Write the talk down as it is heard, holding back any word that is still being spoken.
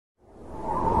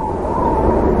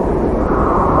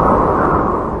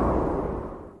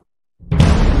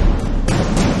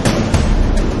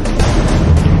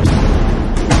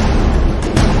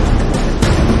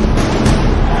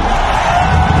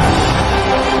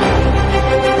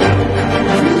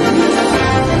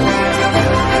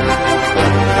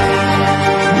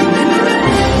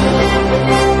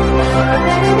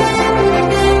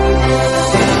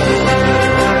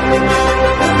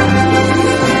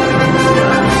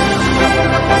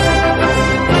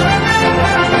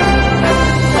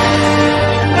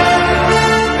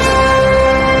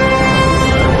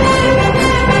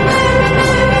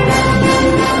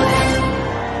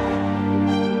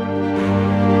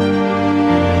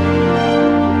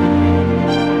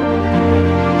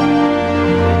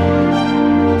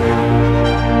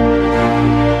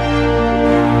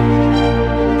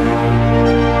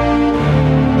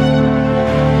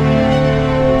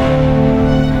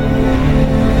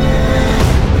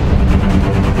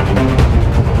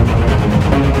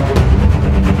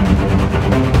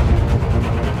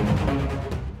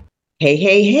Hey,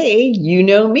 hey, hey, you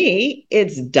know me.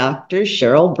 It's Dr.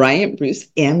 Cheryl Bryant Bruce,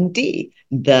 MD,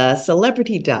 the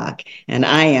celebrity doc, and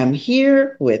I am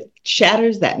here with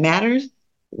Chatters That Matters.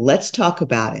 Let's talk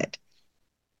about it.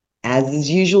 As is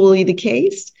usually the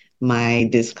case, my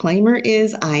disclaimer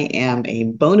is I am a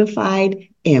bona fide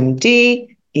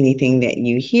MD. Anything that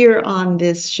you hear on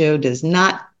this show does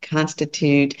not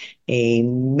constitute a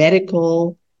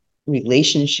medical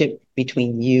relationship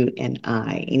between you and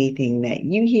I. Anything that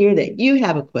you hear that you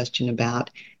have a question about,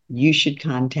 you should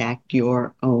contact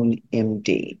your own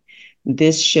MD.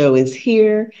 This show is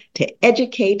here to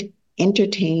educate,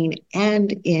 entertain,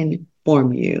 and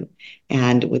inform you.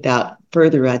 And without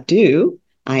further ado,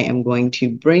 I am going to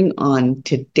bring on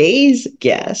today's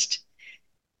guest.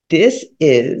 This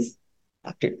is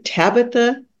Dr.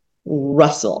 Tabatha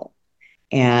Russell,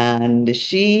 and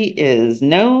she is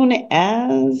known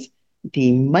as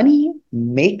the Money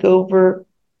Makeover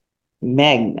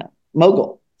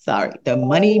Mogul. Sorry, the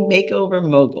Money Makeover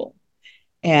Mogul.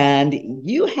 And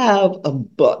you have a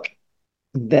book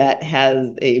that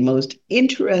has a most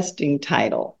interesting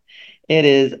title. It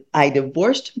is I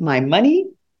Divorced My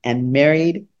Money and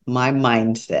Married My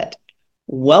Mindset.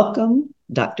 Welcome,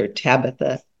 Dr.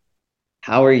 Tabatha.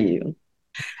 How are you?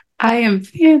 I am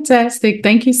fantastic.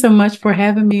 Thank you so much for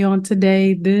having me on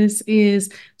today. This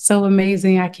is so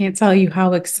amazing. I can't tell you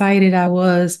how excited I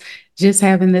was just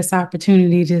having this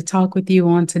opportunity to talk with you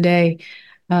on today.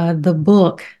 The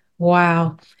book,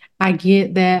 wow. I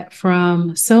get that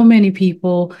from so many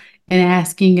people and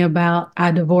asking about I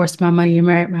divorced my money and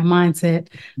married my mindset.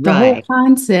 The whole Right.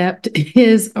 concept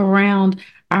is around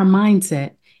our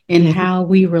mindset and Mhm. how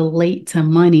we relate to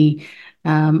money.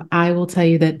 I will tell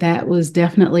you that that was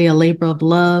definitely a labor of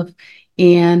love,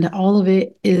 and all of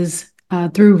it is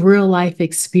through real life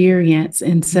experience.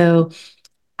 And so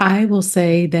I will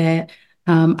say that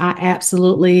I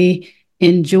absolutely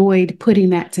enjoyed putting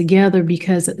that together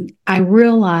because I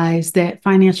realized that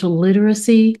financial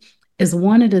literacy is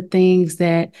one of the things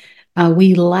that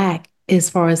we lack as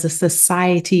far as a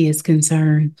society is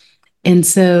concerned. And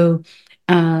so,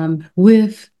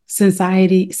 with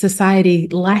society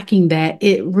lacking that,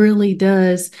 it really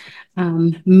does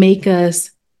make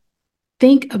us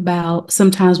think about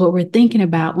sometimes what we're thinking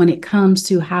about when it comes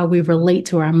to how we relate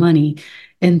to our money.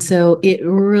 And so it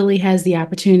really has the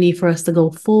opportunity for us to go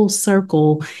full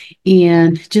circle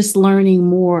and just learning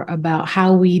more about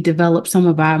how we develop some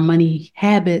of our money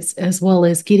habits, as well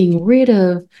as getting rid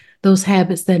of those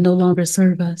habits that no longer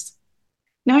serve us.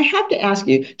 Now I have to ask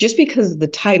you, just because of the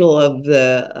title of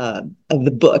the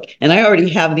book, and I already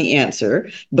have the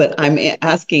answer, but I'm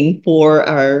asking for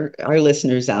our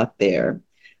listeners out there.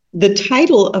 The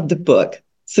title of the book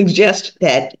suggests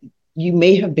that you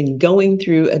may have been going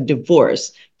through a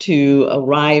divorce to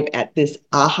arrive at this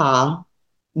aha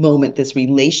moment, this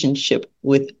relationship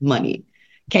with money.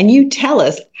 Can you tell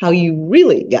us how you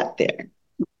really got there?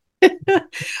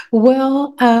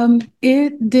 Well,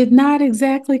 it did not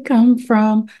exactly come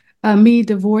from me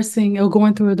divorcing or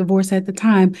going through a divorce at the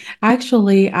time.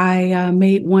 Actually, I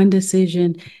made one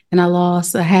decision and I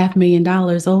lost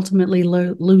 $500,000, ultimately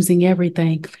losing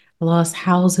everything. I lost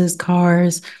houses,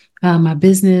 cars, my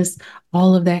business,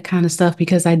 all of that kind of stuff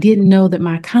because I didn't know that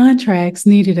my contracts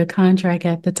needed a contract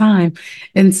at the time.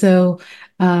 And so,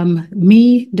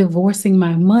 me divorcing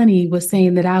my money was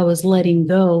saying that I was letting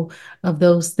go of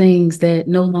those things that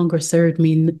no longer served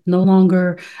me, no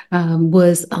longer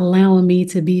was allowing me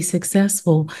to be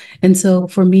successful. And so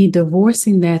for me,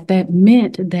 divorcing that, that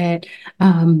meant that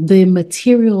the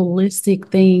materialistic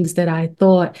things that I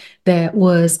thought that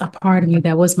was a part of me,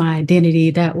 that was my identity,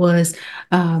 that was,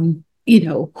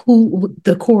 who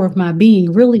the core of my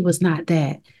being really was not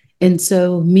that. And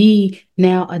so, me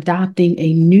now adopting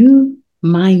a new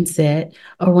mindset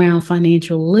around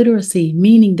financial literacy,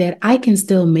 meaning that I can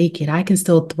still make it, I can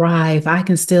still thrive, I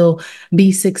can still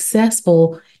be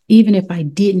successful, even if I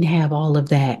didn't have all of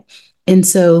that. And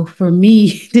so for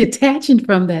me, detaching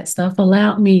from that stuff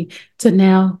allowed me to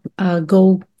now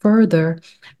go further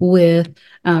with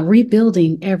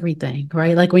rebuilding everything,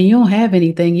 right? Like when you don't have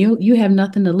anything, you have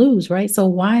nothing to lose, right? So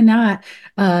why not,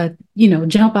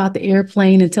 jump out the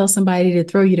airplane and tell somebody to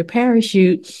throw you the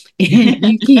parachute and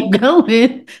you keep going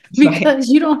Right. because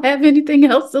you don't have anything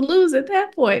else to lose at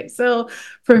that point. So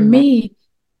for Right. me,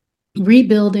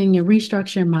 rebuilding and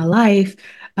restructuring my life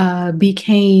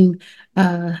became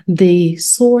the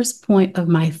source point of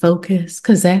my focus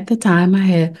because at the time I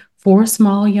had four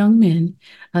small young men.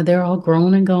 They're all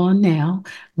grown and gone now.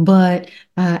 But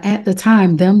at the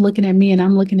time, them looking at me and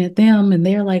I'm looking at them, and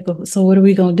they're like, "Oh, so what are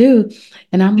we going to do?"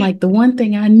 And I'm like, the one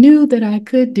thing I knew that I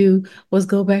could do was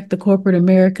go back to corporate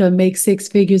America, make six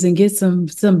figures, and get some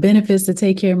benefits to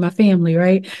take care of my family,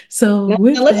 right? So Now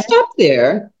with let's that, stop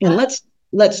there and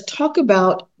let's talk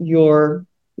about your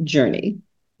journey.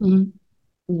 mhm,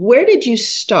 Where did you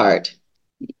start?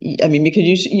 I mean,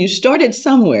 because you started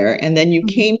somewhere and then you mhm,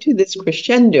 came to this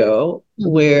crescendo mhm,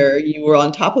 where you were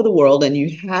on top of the world and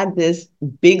you had this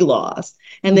big loss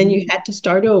and then you mhm, had to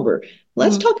start over.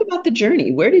 Let's mhm. talk about the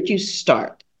journey. Where did you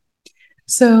start?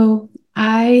 So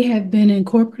I have been in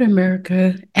corporate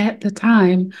America at the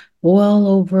time well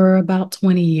over about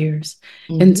 20 years.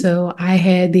 And Hmm. so I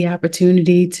had the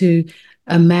opportunity to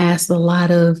amass a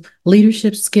lot of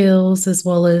leadership skills as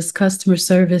well as customer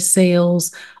service,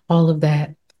 sales, all of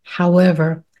that.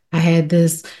 However, I had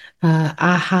this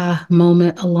aha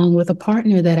moment along with a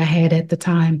partner that I had at the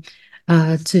time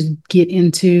to get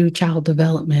into child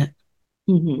development.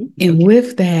 Hmm. And Okay.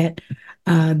 with that,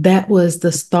 that was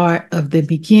the start of the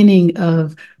beginning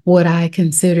of what I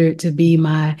considered to be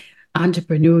my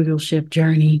entrepreneurship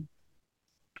journey.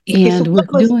 Okay, so And with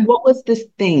doing, what was this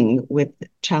thing with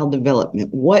child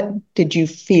development? What did you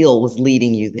feel was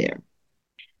leading you there?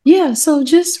 yeah, so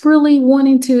just really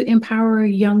wanting to empower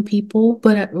young people,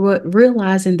 but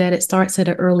realizing that it starts at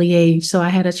an early age. So I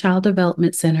had a child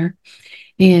development center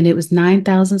and it was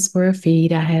 9,000 square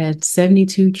feet. I had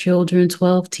 72 children,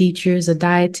 12 teachers, a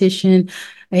dietitian,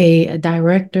 a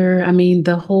director. I mean,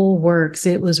 the whole works.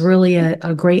 It was really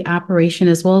a great operation,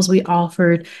 as well as we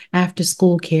offered after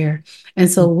school care. And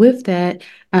so, with that,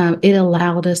 it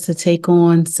allowed us to take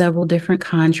on several different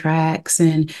contracts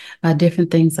and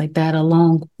different things like that,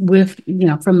 along with,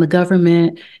 from the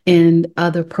government and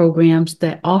other programs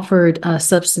that offered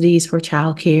subsidies for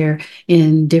childcare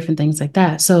and different things like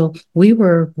that. So we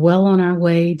were well on our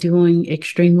way, doing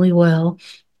extremely well.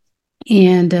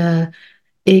 And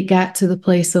it got to the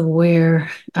place of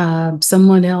where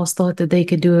someone else thought that they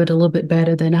could do it a little bit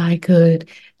better than I could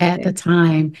at the Okay.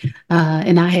 time.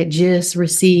 And I had just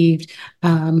received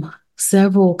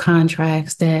several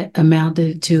contracts that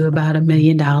amounted to about $1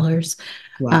 million.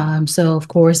 Wow. So of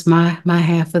course my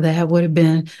half of that would have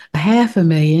been a half a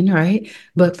million, right?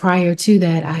 But prior to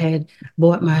that, I had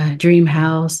bought my dream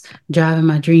house, driving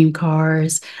my dream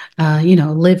cars,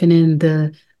 living in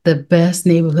the best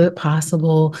neighborhood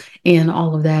possible and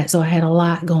all of that. So I had a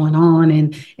lot going on,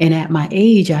 and at my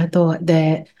age, I thought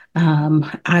that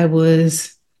I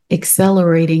was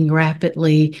accelerating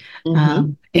rapidly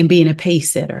Hmm. and being a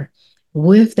pace setter.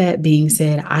 With that being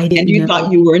said, I And didn't you know.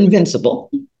 thought you were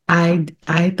invincible.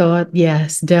 I thought,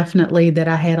 yes, definitely that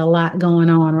I had a lot going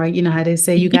on, right? You know how they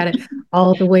say you got it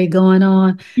all the way going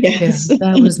on. Yeah, Yes.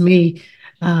 that was me.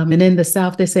 And in the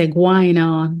South, they say going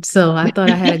on. So I thought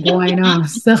I had it going on.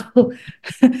 So,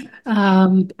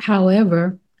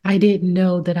 however, I didn't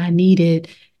know that I needed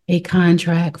a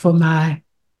contract for my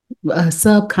a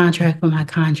subcontract for my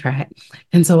contract.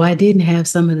 And so I didn't have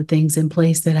some of the things in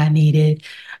place that I needed.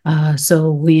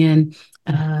 So when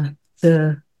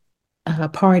the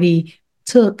party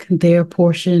took their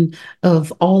portion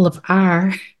of all of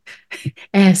our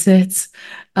assets,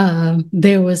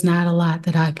 there was not a lot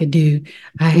that I could do.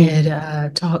 I had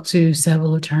Mhm. talked to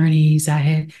several attorneys. I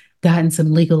had gotten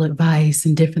some legal advice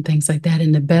and different things like that.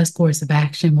 And the best course of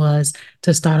action was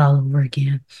to start all over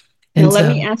again. Now, And let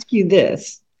me so, ask you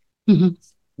this. mhm,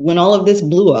 When all of this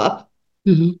blew up,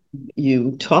 mhm,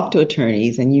 you talked to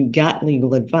attorneys and you got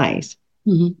legal advice.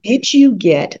 mhm. Did you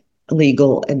get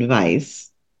legal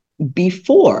advice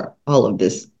before all of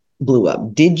this blew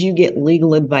up? Did you get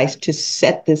legal advice to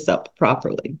set this up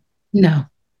properly? No,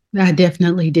 I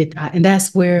definitely did not. And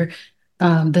that's where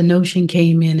the notion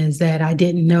came in, is that I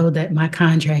didn't know that my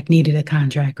contract needed a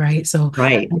contract, right? So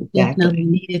Right, I definitely exactly.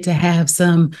 needed to have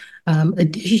some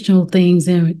additional things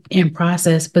in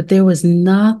process, but there was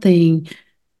nothing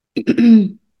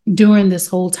during this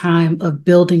whole time of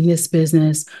building this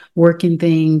business, working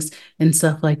things and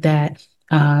stuff like that,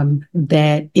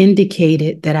 that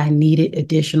indicated that I needed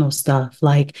additional stuff.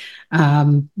 Like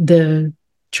the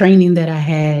training that I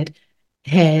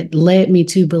had led me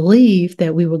to believe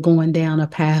that we were going down a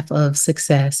path of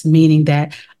success, meaning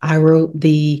that I wrote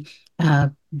the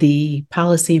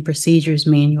policy and procedures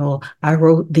manual. I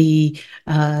wrote the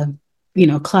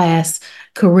class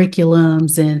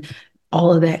curriculums and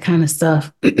all of that kind of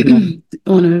stuff Yeah.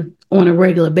 on a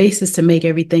regular basis to make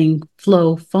everything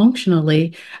flow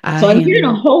functionally. I So I'm hearing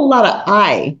a handled whole lot of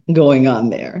I going on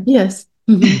there. Yes.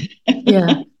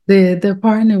 Yeah. The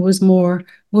partner was more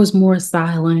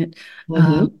silent,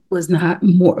 Mm-hmm. was not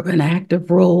more of an active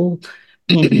role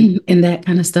Mm-hmm. and that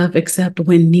kind of stuff, except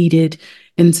when needed.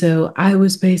 And so I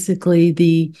was basically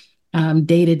the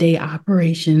day-to-day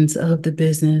operations of the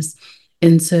business.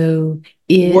 And so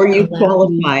Were it you allowed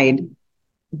me. qualified?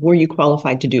 Were you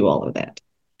qualified to do all of that?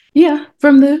 Yeah,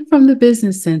 from the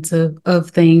business sense of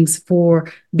things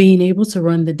for being able to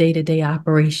run the day-to-day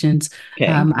operations. Okay.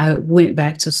 I went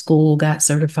back to school, got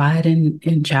certified in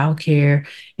childcare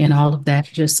and all of that,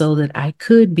 just so that I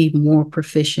could be more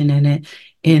proficient in it.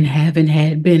 And having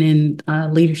had been in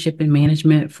leadership and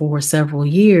management for several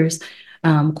years,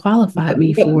 qualified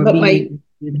me for But being my able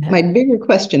to do that. my bigger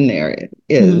question there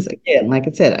is, Mhm. again, like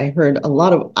I said, I heard a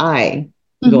lot of I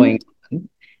going Mhm. on,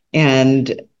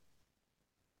 and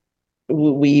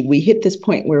we hit this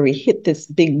point where we hit this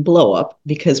big blow up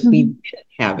because we Mhm. didn't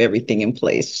have everything in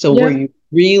place. So were Yep. you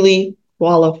really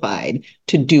qualified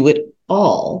to do it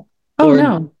all, Oh or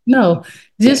no, no.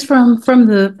 yeah, Just from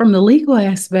the legal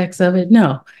aspects of it,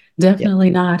 no, yeah, definitely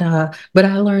not. But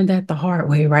I learned that the hard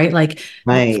way, right? Like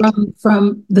right.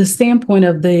 from the standpoint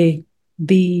of the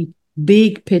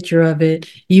big picture of it,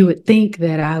 you would think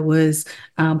that I was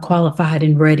qualified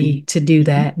and ready to do Mhm,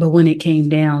 that, but when it came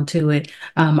down to it,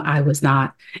 I was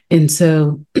not, and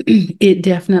so it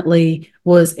definitely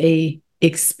was a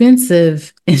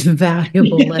expensive and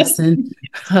valuable mhm. lesson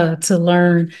to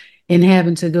learn and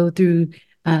having to go through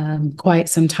quite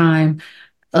some time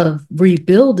of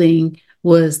rebuilding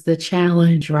was the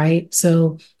challenge, right?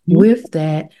 So, with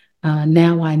that,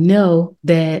 now I know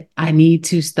that I need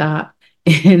to stop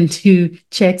and do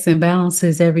checks and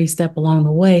balances every step along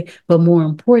the way. But more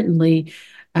importantly,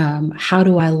 how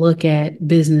do I look at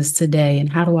business today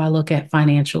and how do I look at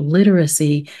financial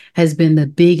literacy has been the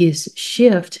biggest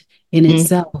shift in Mhm,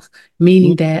 itself,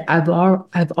 meaning mhm, that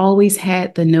I've always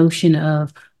had the notion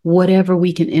of whatever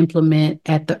we can implement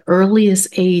at the earliest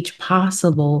age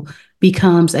possible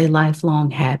becomes a lifelong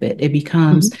habit. It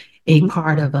becomes mhm, a mhm,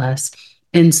 part of us.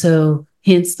 And so,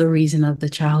 hence the reason of the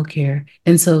childcare.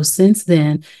 And so, since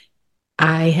then,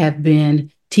 I have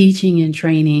been teaching and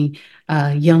training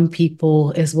young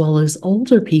people as well as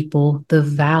older people the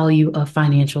value of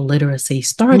financial literacy,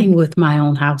 starting mhm, with my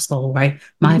own household, right?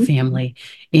 My mhm, family,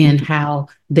 and mhm. how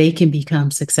they can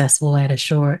become successful at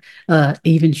a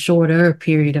even shorter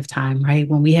period of time, right?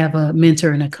 When we have a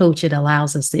mentor and a coach, it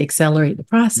allows us to accelerate the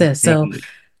process. So Right.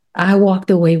 I walked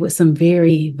away with some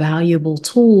very valuable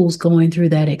tools going through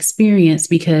that experience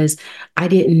because I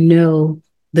didn't know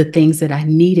the things that I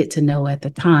needed to know at the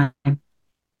time.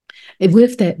 And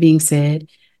with that being said,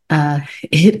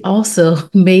 it also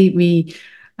made me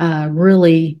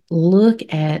really look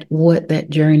at what that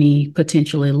journey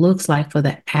potentially looks like for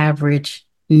the average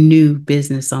new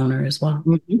business owner as well.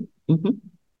 Mhm, mhm.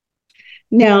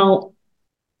 Now,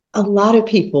 a lot of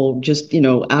people just,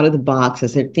 out of the box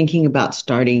as they're thinking about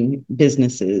starting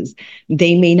businesses,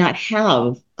 they may not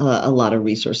have a lot of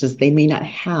resources. They may not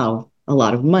have a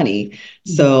lot of money.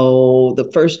 Mhm. So the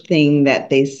first thing that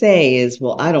they say is,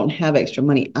 well, I don't have extra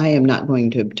money. I am not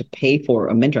going to pay for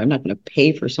a mentor. I'm not going to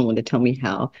pay for someone to tell me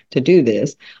how to do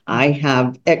this. I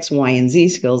have X, Y, and Z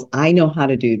skills. I know how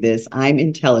to do this. I'm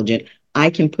intelligent. I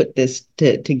can put this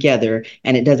together,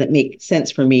 and it doesn't make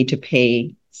sense for me to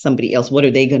pay somebody else. What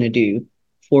are they going to do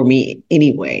for me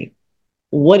anyway?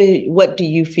 What do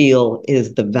you feel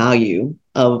is the value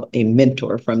of a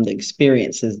mentor from the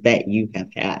experiences that you have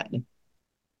had?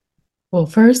 Well,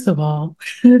 first of all,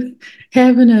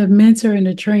 having a mentor and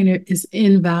a trainer is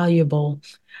invaluable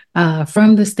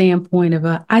from the standpoint of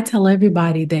I tell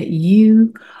everybody that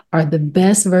you are the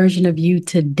best version of you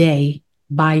today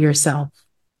by yourself.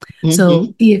 So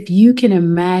Mm-hmm, if you can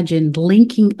imagine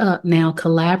linking up now,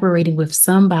 collaborating with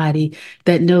somebody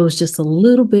that knows just a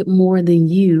little bit more than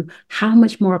you, how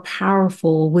much more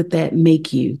powerful would that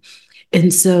make you?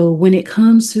 And so when it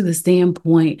comes to the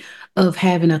standpoint of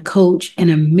having a coach and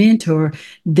a mentor,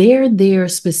 they're there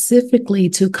specifically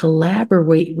to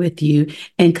collaborate with you.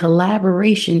 And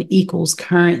collaboration equals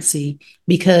currency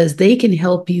because they can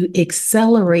help you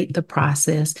accelerate the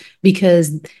process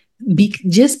because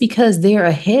just because they're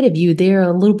ahead of you, they're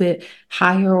a little bit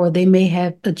higher, or they may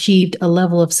have achieved a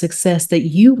level of success that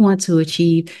you want to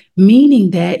achieve, meaning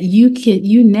that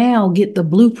you now get the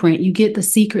blueprint, you get the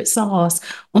secret sauce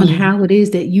on mm-hmm, how it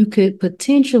is that you could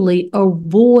potentially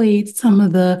avoid some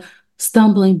of the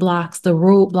stumbling blocks, the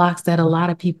roadblocks that a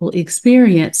lot of people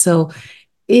experience. So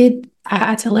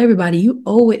I tell everybody you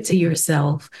owe it to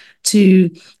yourself to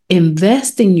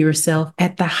invest in yourself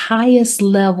at the highest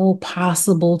level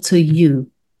possible to you,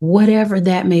 whatever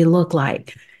that may look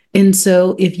like. And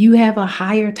so if you have a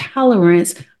higher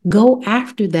tolerance go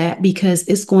after that because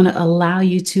it's going to allow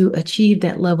you to achieve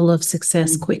that level of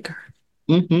success quicker.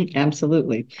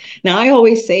 Absolutely. Now, I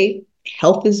always say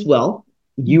health is wealth.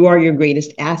 You are your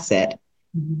greatest asset.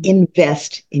 Mhm.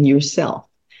 Invest in yourself.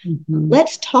 Mhm.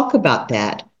 Let's talk about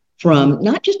that Mhm. from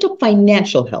not just a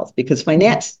financial health, because Mhm.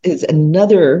 finance is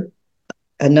another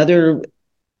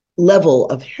level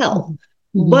of health. Mhm.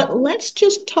 Mhm. But let's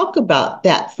just talk about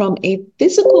that from a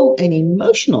physical and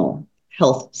emotional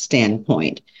health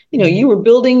standpoint. You know, Mhm. you were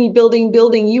building, building,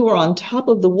 building, you were on top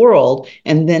of the world,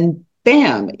 and then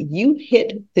bam, you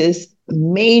hit this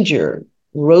major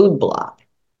roadblock.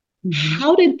 Mhm.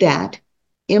 How did that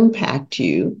impact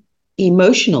you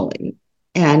emotionally?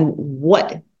 And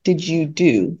what did you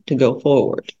do to go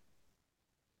forward?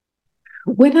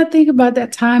 When I think about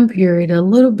that time period, a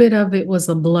little bit of it was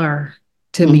a blur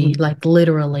to me, Mm-hmm. like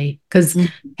literally, because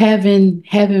Mm-hmm.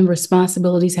 having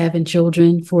responsibilities, having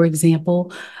children, for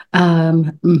example,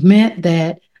 meant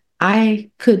that I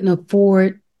couldn't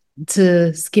afford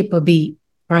to skip a beat,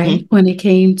 right? When it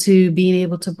came to being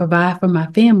able to provide for my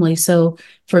family. So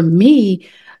for me,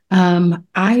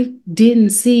 I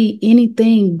didn't see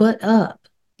anything but up.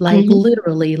 Like Mm-hmm.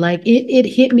 literally, like it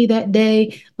hit me that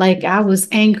day. Like I was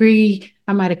angry.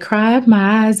 I might have cried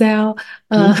my eyes out,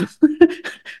 uh, Mm-hmm.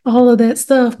 all of that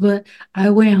stuff. But I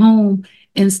went home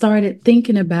and started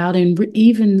thinking about and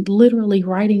even literally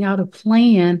writing out a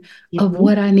plan of Mm-hmm.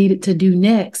 what I needed to do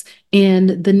next.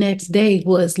 And the next day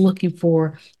was looking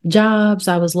for jobs.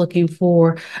 I was looking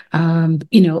for,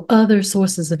 other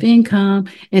sources of income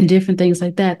and different things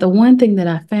like that. The one thing that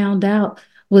I found out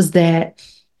was that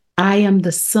I am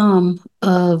the sum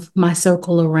of my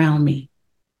circle around me,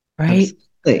 right?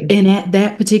 Absolutely. And at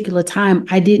that particular time,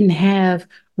 I didn't have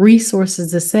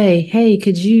resources to say, "Hey,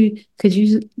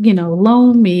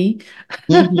 loan me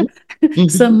Mm-hmm. Mm-hmm.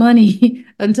 some money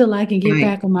until I can get Right.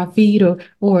 back on my feet,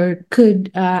 or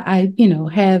could I,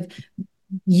 have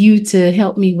you to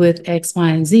help me with X, Y,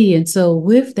 and Z." And so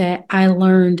with that, I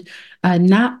learned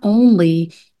not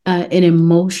only an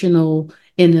emotional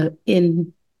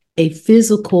in a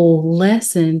physical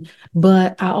lesson,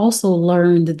 but I also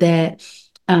learned that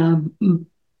um,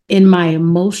 in my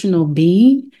emotional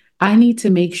being, I need to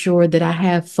make sure that I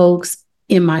have folks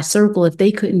in my circle if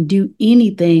they couldn't do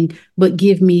anything but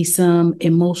give me some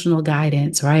emotional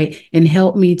guidance, right? And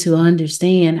help me to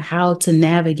understand how to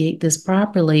navigate this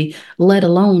properly, let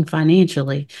alone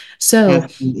financially. So,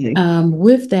 Absolutely.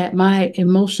 with that, my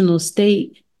emotional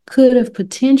state could have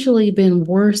potentially been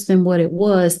worse than what it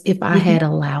was if I Mm-hmm. had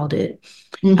allowed it.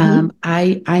 Mm-hmm.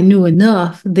 I knew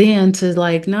enough then to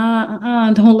like,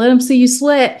 nah, don't let them see you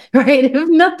sweat, right? If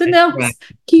nothing That's right. else,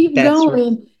 keep That's right.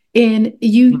 going. And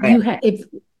you Right. have if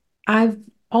I've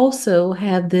also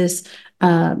have this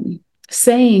um,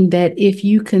 saying that if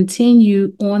you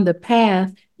continue on the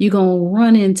path, you're gonna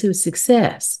run into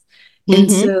success. And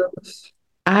Mm-hmm. so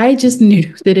I just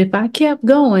knew that if I kept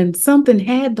going, something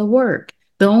had to work.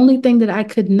 The only thing that I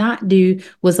could not do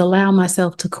was allow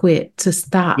myself to quit, to Yeah,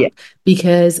 stop,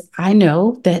 because I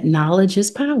know that knowledge is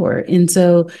power. And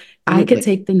so I could absolutely.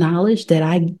 take the knowledge that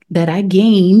I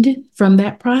gained from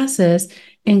that process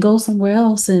and go somewhere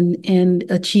else and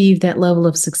achieve that level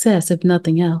of success, if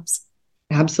nothing else.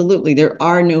 Absolutely. There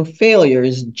are no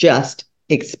failures, just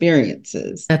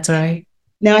experiences. That's right.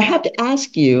 Now, I have to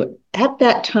ask you, at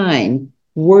that time,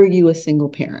 were you a single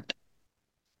parent?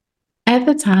 At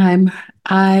the time,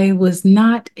 I was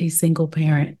not a single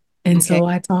parent. And Okay. so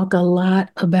I talk a lot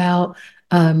about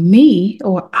me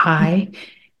or I,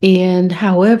 and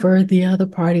however, the other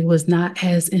party was not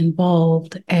as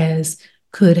involved as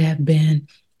could have been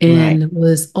Right. and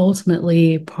was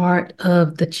ultimately part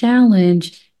of the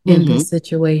challenge in Mm-hmm. this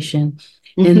situation.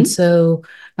 And Mm-hmm. so,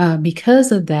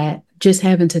 because of that, just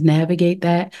having to navigate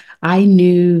that, I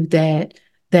knew that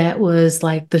that was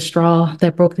like the straw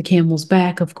that broke the camel's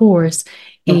back, of course.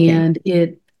 Okay. And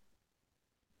it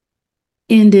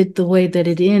ended the way that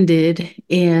it ended.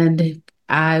 And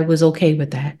I was okay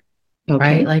with that.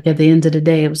 Right. Okay. Like at the end of the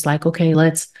day, it was like, okay,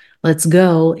 let's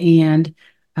go. And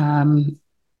um,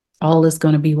 all is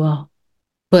going to be well.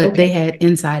 But they Okay. had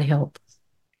inside help.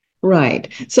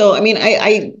 Right. So, I mean,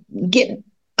 I get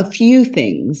a few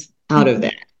things out of Mhm.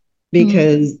 that Mhm.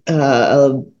 because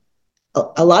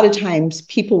a lot of times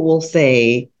people will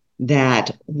say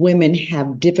that women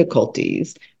have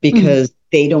difficulties Mhm. because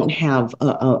they don't have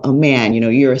a man. You know,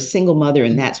 you're a single mother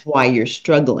and that's why you're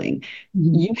struggling.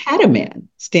 Mhm. You had a man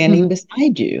standing Mhm.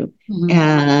 beside you, Mhm.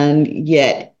 and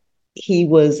yet he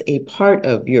was a part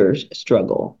of your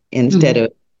struggle. Instead Mhm.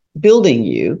 of building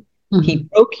you, he Mhm.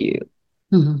 broke you.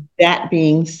 Mhm. That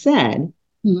being said,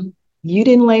 Mhm. you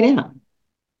didn't lay down.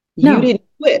 You No. didn't.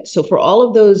 quit. So for all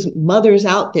of those mothers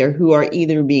out there who are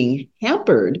either being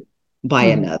hampered by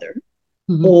Mhm. another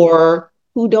Mhm. or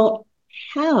who don't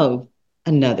have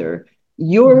another,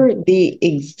 Mhm. you're the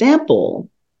example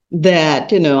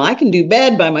that, I can do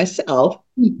bad by myself,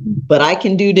 Mhm. but I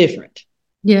can do different.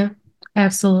 Yeah,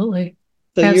 absolutely.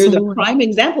 So you're the Absolutely. prime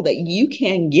example that you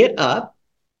can get up,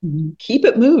 Mhm. keep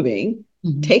it moving,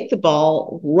 Mhm. take the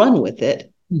ball, run with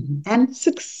it, Mhm. and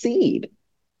succeed.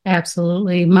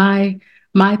 Absolutely. My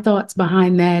thoughts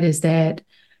behind that is that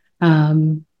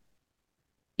um,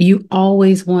 you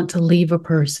always want to leave a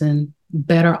person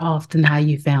better off than how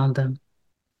you found them.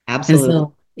 And Absolutely.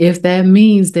 so if that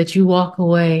means that you walk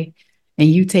away and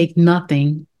you take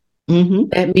nothing, Mm-hmm.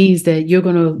 that means that you're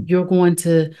going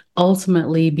to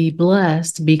ultimately be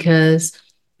blessed because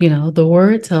the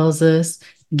word tells us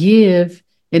give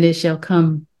and it shall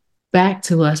come back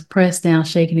to us pressed down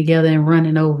shaken together and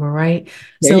running over, right?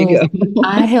 There you So go.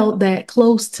 I held that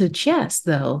close to chest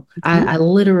though. I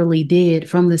literally did,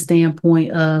 from the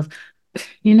standpoint of,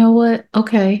 you know what?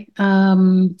 Okay.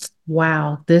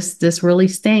 Wow, this really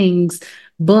stings.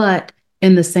 But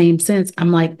in the same sense,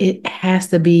 I'm like, it has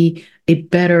to be a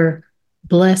better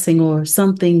blessing or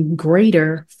something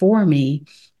greater for me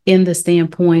in the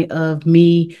standpoint of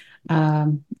me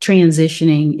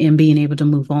transitioning and being able to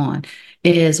move on.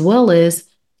 As well as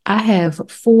I have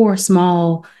four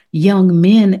small young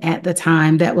men at the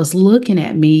time that was looking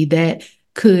at me that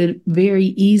could very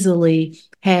easily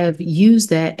have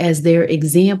used that as their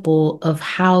example of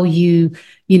how you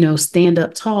stand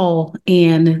up tall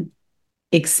and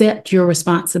accept your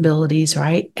responsibilities,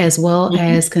 right? As well Mm-hmm.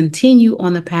 as continue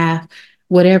on the path,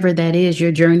 whatever that is,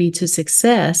 your journey to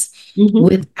success, Mm-hmm.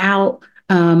 without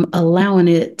allowing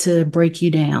it to break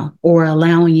you down or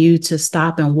allowing you to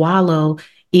stop and wallow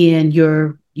in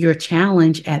your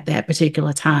challenge at that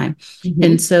particular time. And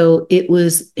Mm-hmm. so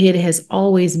it has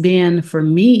always been for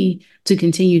me to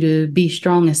continue to be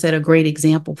strong and set a great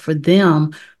example for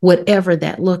them, whatever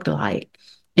that looked like.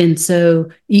 And so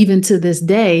even to this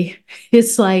day,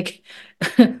 it's like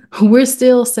we're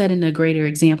still setting a greater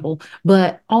example,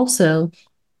 but also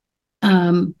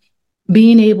um,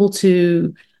 being able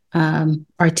to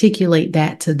articulate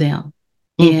that to them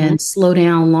Mm-hmm. and slow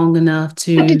down long enough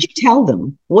What did to. you tell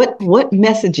them? What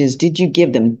messages did you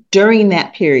give them during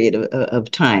that period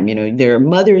of time? There are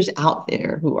mothers out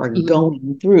there who are Mhm.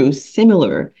 going through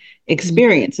similar Mhm.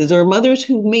 experiences, or mothers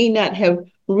who may not have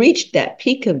reached that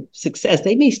peak of success.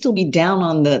 They may still be down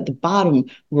on the bottom, Mhm.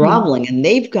 groveling, and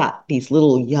they've got these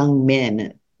little young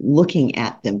men looking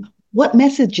at them. What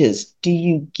messages do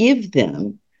you give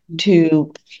them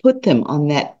to put them on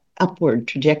that upward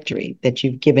trajectory that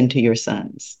you've given to your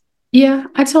sons? Yeah,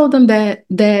 I told them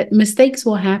that mistakes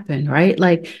will happen, right?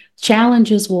 Like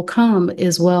challenges will come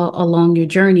as well along your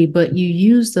journey, but you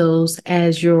use those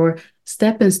as your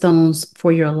stepping stones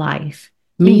for your life,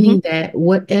 meaning Mm-hmm. that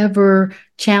whatever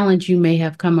challenge you may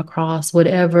have come across,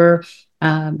 whatever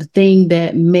thing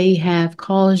that may have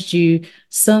caused you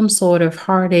some sort of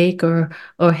heartache or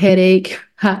headache,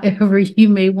 however you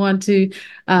may want to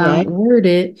Right. word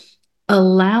it,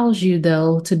 allows you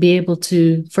though to be able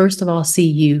to first of all see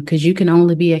you, because you can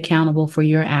only be accountable for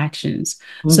your actions.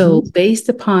 So Mm-hmm. based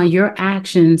upon your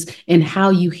actions and how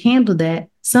you handle that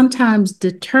sometimes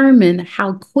determine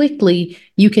how quickly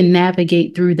you can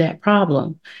navigate through that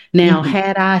problem. Now, Mm-hmm.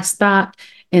 had I stopped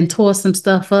and tore some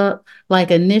stuff up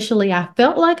like initially I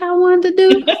felt like I wanted to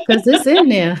do, because it's in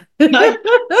there.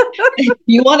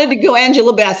 You wanted to go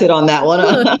Angela Bassett on that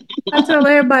Look, one. I tell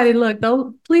everybody, look,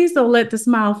 don't let the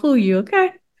smile fool you,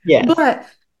 okay? Yes. But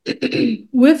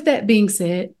with that being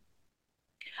said,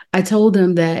 I told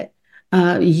them that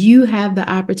you have the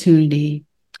opportunity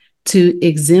to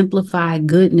exemplify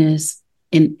goodness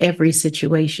in every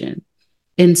situation.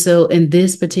 And so in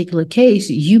this particular case,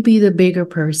 you be the bigger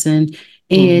person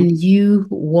Mm-hmm. and you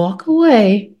walk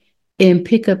away and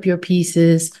pick up your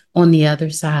pieces on the other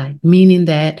side, meaning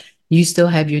that you still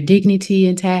have your dignity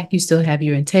intact, you still have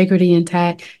your integrity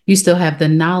intact, you still have the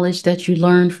knowledge that you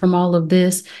learned from all of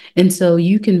this. And so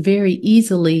you can very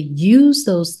easily use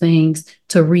those things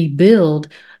to rebuild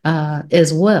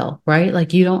as well, right?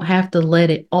 Like you don't have to let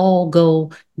it all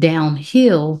go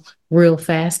downhill real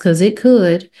fast because it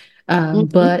could. Mm-hmm.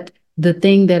 But the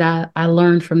thing that I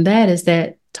learned from that is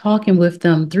that talking with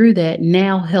them through that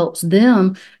now helps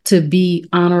them to be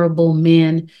honorable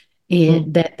men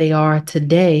that they are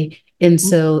today. And Mm-hmm.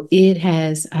 so it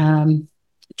has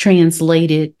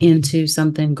translated into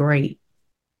something great.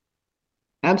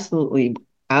 Absolutely,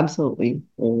 absolutely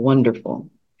wonderful.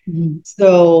 Mhm.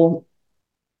 So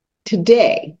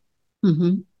today,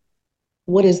 Mhm.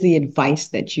 what is the advice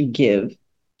that you give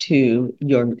to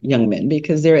your young men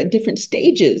because they're at different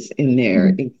stages in their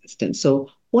Mhm. existence. So,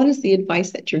 what is the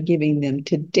advice that you're giving them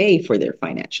today for their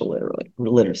financial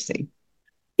literacy?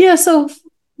 Yeah, so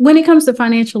when it comes to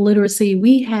financial literacy,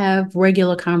 we have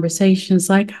regular conversations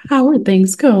like, how are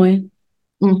things going?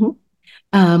 Mm-hmm.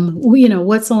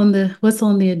 What's on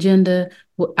the agenda.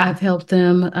 I've helped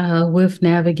them with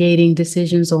navigating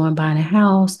decisions on buying a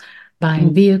house,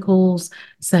 buying vehicles,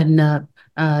 setting up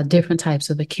different types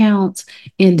of accounts,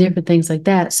 and different things like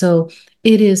that. So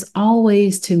it is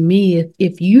always to me,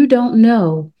 if you don't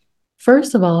know,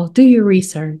 first of all, do your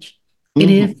research. And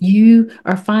if Mm-hmm. you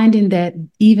are finding that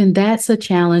even that's a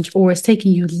challenge or it's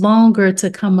taking you longer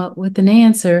to come up with an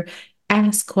answer,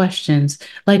 ask questions.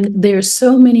 Like there's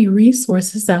so many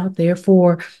resources out there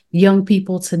for young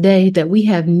people today that we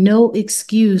have no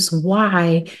excuse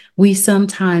why we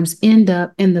sometimes end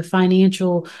up in the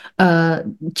financial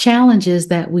challenges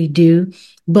that we do.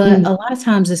 But a Mm-hmm. lot of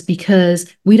times it's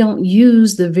because we don't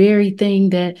use the very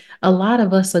thing that a lot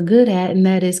of us are good at, and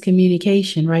that is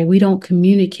communication, right? We don't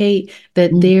communicate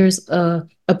that there's a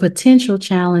potential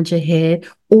challenge ahead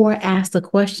or ask the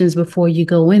questions before you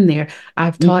go in there.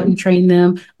 I've taught Mm-hmm. and trained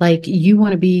them like you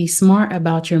want to be smart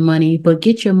about your money, but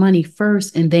get your money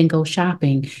first and then go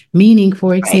shopping. Meaning,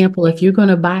 for Right. example, if you're going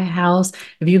to buy a house,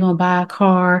 if you're going to buy a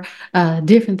car,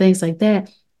 different things like that,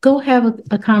 go have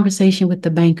a conversation with the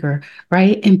banker,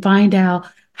 right? And find out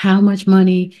how much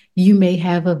money you may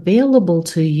have available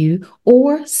to you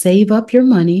or save up your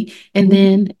money. And Mhm.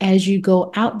 then as you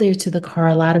go out there to the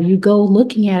car lot or you go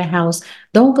looking at a house,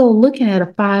 don't go looking at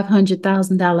a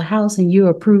 $500,000 house and you're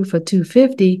approved for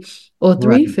 250 or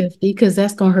Right. 350 because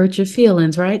that's going to hurt your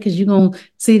feelings, right? Because you're going to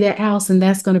see that house and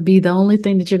that's going to be the only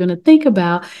thing that you're going to think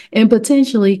about and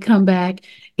potentially come back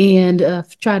and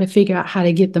try to figure out how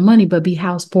to get the money, but be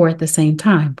house poor at the same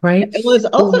time, right? It was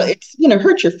also Or, it's going to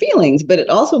hurt your feelings, but it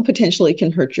also potentially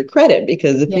can hurt your credit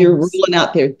because if you're yes. rolling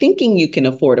out there thinking you can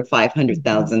afford a five hundred Mhm,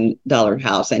 thousand dollar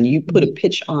house and you put a mhm,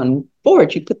 pitch on for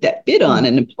it, you put that bid on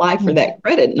and apply for mhm, that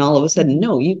credit, and all of a sudden, mhm.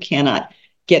 no, you cannot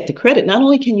get the credit. Not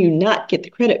only can you not get the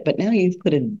credit, but now you've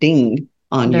put a ding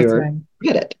on That's your right.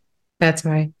 credit. That's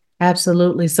right.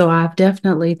 Absolutely. So I've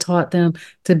definitely taught them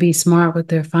to be smart with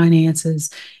their finances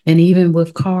and even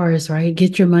with cars, right?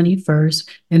 Get your money first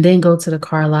and then go to the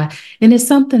car lot. And it's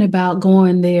something about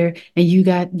going there and you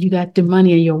got the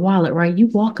money in your wallet, right? You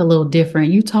walk a little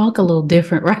different. You talk a little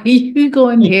different, right? You go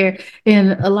in there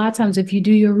and a lot of times if you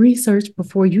do your research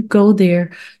before you go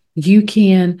there, you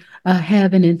can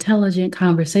have an intelligent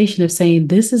conversation of saying,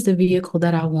 this is the vehicle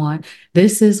that I want.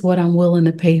 This is what I'm willing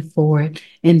to pay for it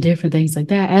and different things like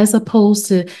that, as opposed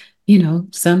to,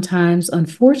 sometimes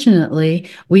unfortunately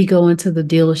we go into the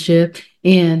dealership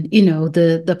and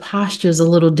the posture is a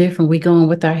little different. We go in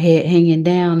with our head hanging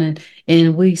down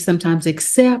and we sometimes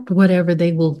accept whatever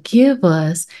they will give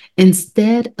us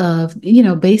instead of,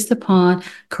 based upon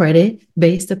credit,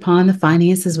 based upon the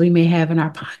finances we may have in our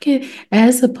pocket,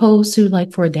 as opposed to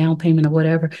like for a down payment or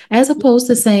whatever, as opposed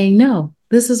to saying, no,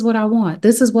 this is what I want.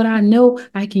 This is what I know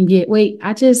I can get. Wait,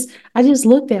 I just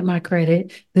looked at my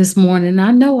credit this morning.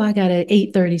 I know I got an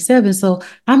 837, so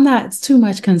I'm not too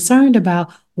much concerned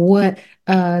about what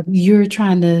you're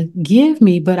trying to give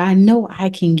me, but I know I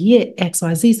can get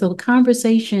XYZ. So the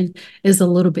conversation is a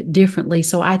little bit differently.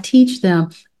 So I teach them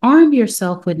arm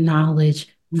yourself with knowledge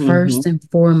Mhm. first and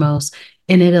foremost,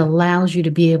 and it allows you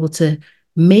to be able to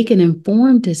make an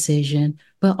informed decision,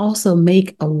 but also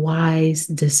make a wise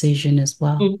decision as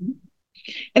well. Mhm.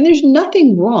 And there's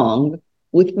nothing wrong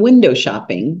with window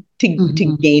shopping to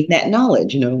Mhm, gain that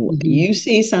knowledge. mhm, You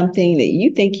see something that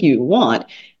you think you want,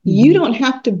 you mhm, don't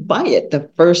have to buy it the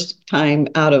first time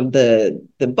out of the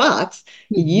box.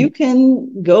 You mhm,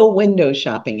 can go window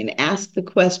shopping and ask the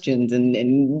questions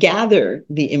and gather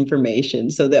the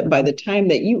information so that by mhm, the time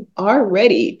that you are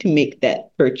ready to make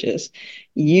that purchase,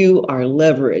 you are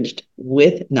leveraged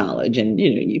with knowledge. And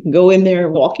you can go in there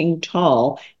walking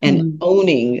tall and mhm.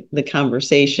 owning the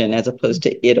conversation as opposed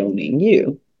to it owning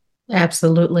you.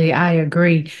 Absolutely, I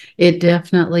agree. It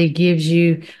definitely gives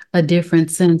you a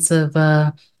different sense of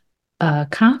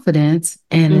confidence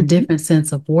and a Mhm. different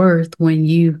sense of worth when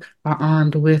you are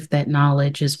armed with that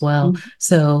knowledge as well. Mhm.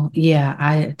 So, yeah,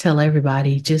 I tell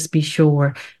everybody just be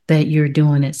sure that you're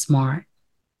doing it smart.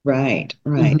 Right,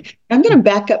 Mhm, right. I'm going to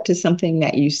back up to something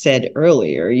that you said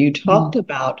earlier. You talked mhm,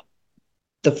 about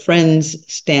the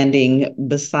friends standing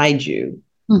beside you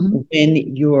mhm,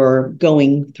 when you're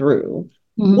going through.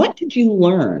 mhm. What did you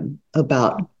learn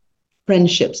about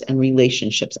friendships and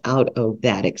relationships out of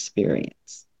that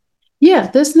experience? Yeah,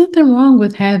 there's nothing wrong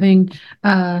with having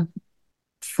uh,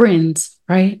 friends,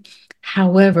 right?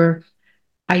 However,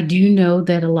 I do know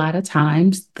that a lot of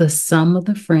times the sum of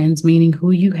the friends, meaning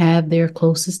who you have there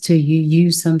closest to you, you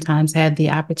sometimes have the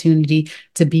opportunity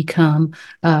to become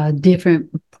different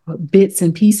bits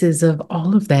and pieces of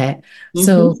all of that. Mm-hmm.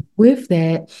 So, with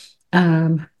that,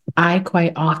 I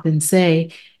quite often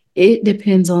say it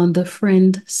depends on the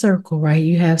friend circle, right?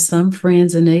 You have some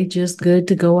friends and they just good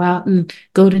to go out and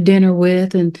go to dinner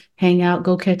with and hang out,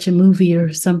 go catch a movie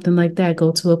or something like that,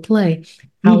 go to a play.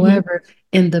 Mm-hmm. However,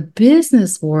 in the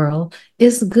business world,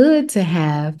 it's good to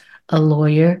have a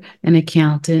lawyer, an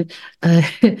accountant, a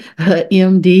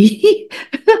MD,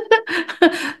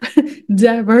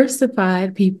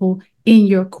 diversified people in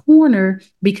your corner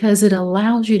because it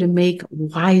allows you to make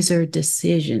wiser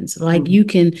decisions. Like you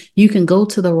can go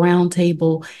to the round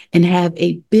table and have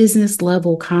a business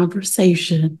level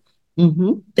conversation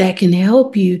Mm-hmm. that can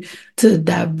help you to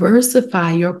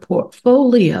diversify your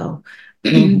portfolio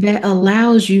Mm-hmm. that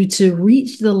allows you to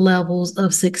reach the levels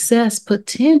of success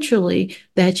potentially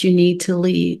that you need to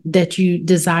lead, that you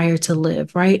desire to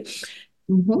live, right?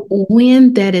 Mm-hmm.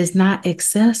 When that is not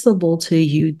accessible to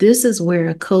you, this is where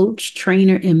a coach,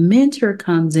 trainer, and mentor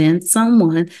comes in.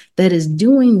 Someone that is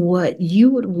doing what you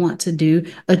would want to do,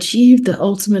 achieve the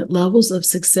ultimate levels of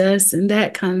success, and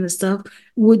that kind of stuff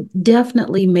would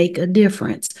definitely make a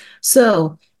difference.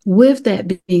 So, with that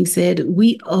being said,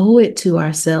 we owe it to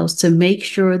ourselves to make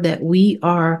sure that we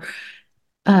are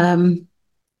um,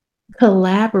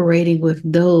 collaborating with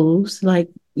those like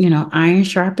iron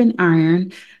sharpen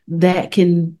iron that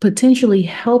can potentially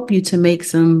help you to make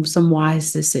some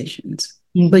wise decisions.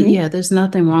 But Mm-hmm. yeah, there's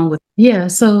nothing wrong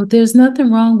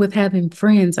with having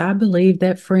friends. I believe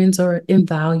that friends are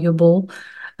invaluable.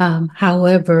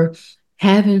 However,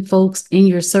 having folks in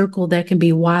your circle that can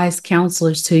be wise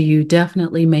counselors to you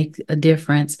definitely make a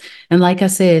difference. And like I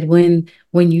said, when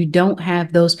you don't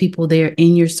have those people there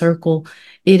in your circle,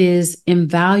 it is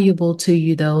invaluable to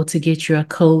you, though, to get you a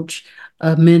coach,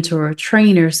 a mentor, a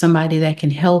trainer, somebody that can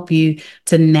help you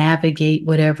to navigate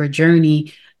whatever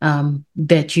journey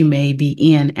that you may be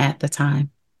in at the time.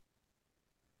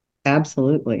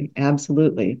 Absolutely.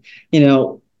 Absolutely. You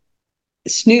know,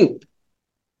 Snoop,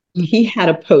 he had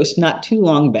a post not too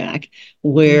long back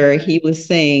where he was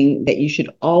saying that you should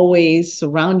always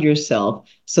surround yourself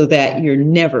so that you're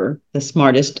never the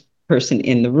smartest person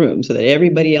in the room, so that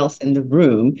everybody else in the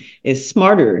room is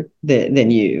smarter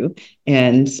than you.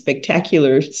 And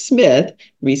Spectacular Smith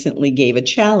recently gave a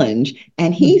challenge,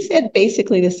 and he said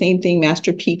basically the same thing.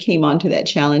 Master P came onto that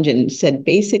challenge and said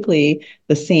basically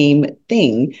the same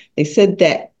thing. They said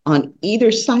that on either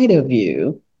side of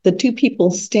you, the two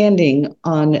people standing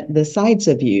on the sides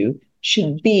of you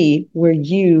should be where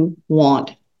you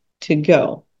want to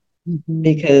go. Mhm.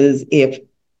 Because if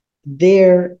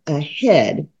they're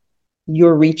ahead,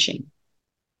 you're reaching.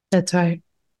 That's right.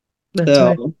 That's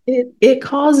right. So, It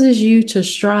causes you to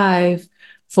strive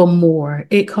for more.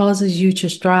 It causes you to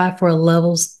strive for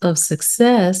levels of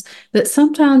success that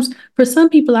sometimes for some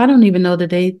people I don't even know that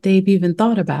they've even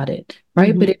thought about it,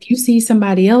 right? But mhm, if you see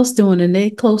somebody else doing and they're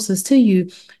closest to you,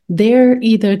 they're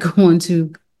either going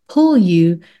to pull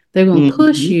you, they're going to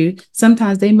push mhm, you.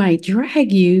 Sometimes they might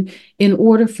drag you in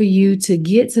order for you to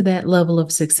get to that level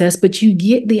of success, but you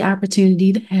get the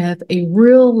opportunity to have a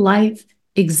real life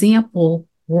example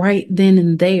right then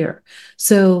and there.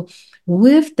 So,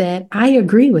 with that, I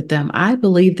agree with them. I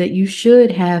believe that you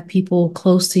should have people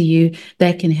close to you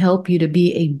that can help you to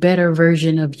be a better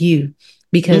version of you,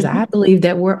 because mhm, I believe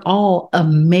that we're all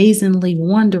amazingly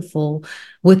wonderful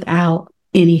without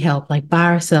any help, like by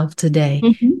ourselves today.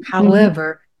 mhm, mhm.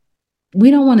 However, we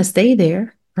don't want to stay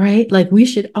there, right? Like we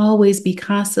should always be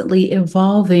constantly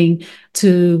evolving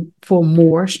to for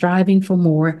more, striving for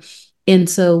more. And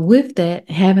so with that,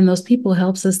 having those people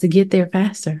helps us to get there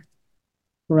faster.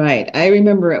 Right. I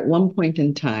remember at one point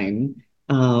in time,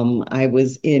 I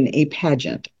was in a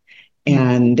pageant,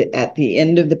 and at the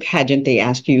end of the pageant, they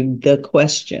asked you the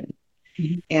question.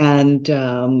 Mhm. And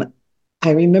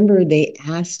I remember they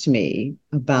asked me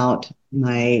about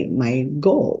my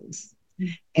goals.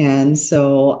 And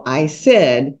so I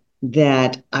said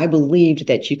that I believed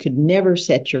that you could never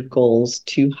set your goals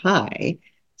too high.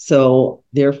 So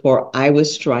therefore, I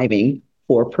was striving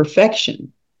for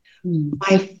perfection. Mhm.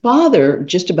 My father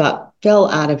just about fell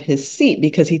out of his seat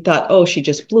because he thought, oh, she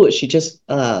just blew it. She just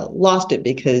lost it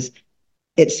because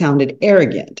it sounded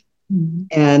arrogant. Mhm.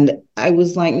 And I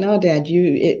was like, no, Dad,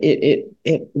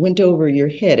 it went over your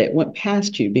head. It went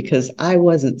past you because I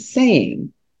wasn't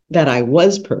saying that I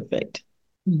was perfect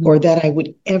Mhm. or that I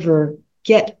would ever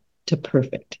get to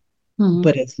perfect. Mhm.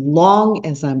 But as long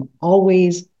as I'm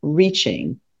always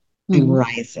reaching, I'm Mhm.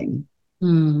 rising.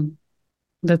 Mhm.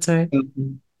 That's right.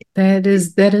 That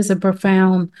is a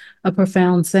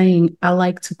profound saying. I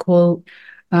like to quote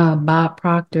Bob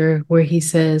Proctor, where he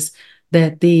says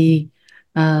that the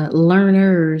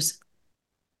learners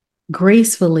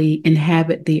gracefully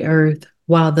inhabit the earth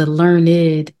while the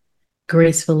learned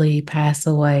gracefully pass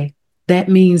away. That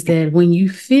means that when you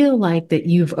feel like that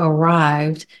you've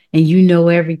arrived and you know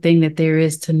everything that there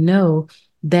is to know,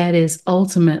 that is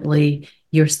ultimately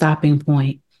your stopping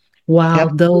point. While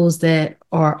Absolutely. those that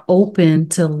are open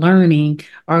to learning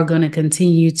are going to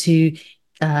continue to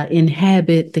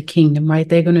inhabit the kingdom, right?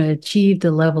 They're going to achieve the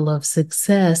level of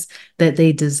success that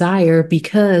they desire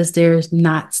because there's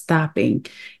not stopping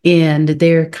and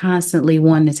they're constantly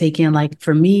wanting to take in. Like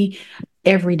for me,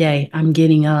 every day I'm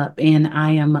getting up and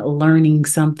I am learning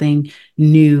something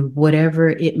new, whatever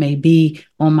it may be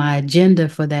on my agenda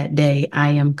for that day. I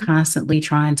am constantly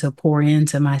trying to pour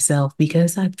into myself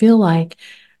because I feel like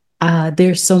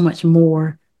there's so much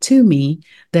more to me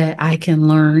that I can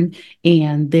learn.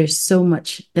 And there's so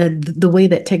much the way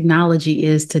that technology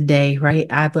is today, right?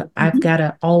 I've Mhm. got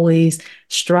to always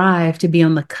strive to be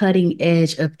on the cutting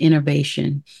edge of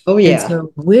innovation. Oh, And yeah.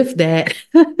 so with that,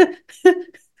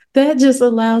 that just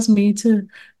allows me to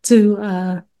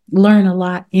learn a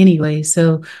lot anyway.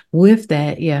 So with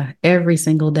that, yeah, every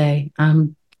single day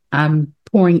I'm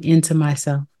pouring into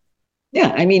myself.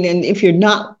 Yeah. I mean, and if you're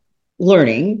not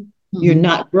learning, you're Mhm.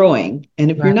 not growing.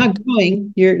 And if you're Right. not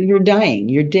growing, you're dying,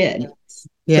 you're dead.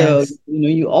 Yes. So, Yes,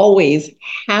 you always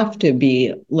have to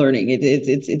be learning.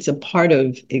 It's a part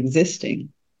of existing.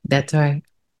 that's right.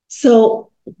 So,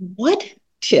 what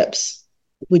tips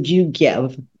would you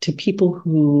give to people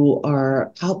who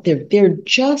are out there? They're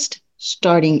just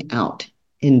starting out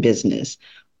in business.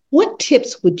 What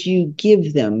tips would you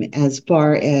give them as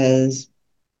far as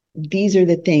these are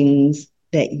the things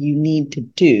that you need to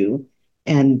do,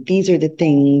 and these are the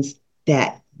things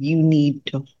that you need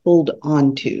to hold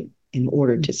on to in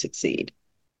order to succeed?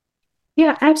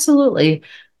 Yeah, absolutely.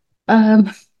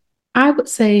 Um, I would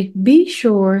say be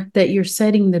sure that you're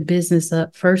setting the business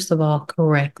up, first of all,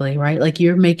 correctly, right? Like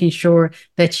you're making sure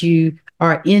that you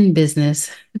are in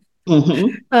business.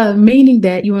 Mm-hmm. Meaning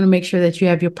that you want to make sure that you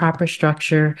have your proper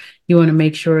structure. You want to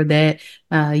make sure that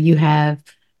you have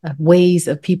ways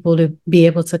of people to be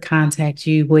able to contact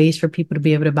you, ways for people to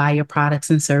be able to buy your products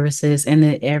and services, and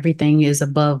that everything is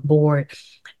above board.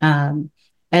 Um,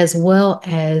 as well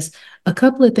as a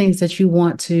couple of things that you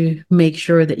want to make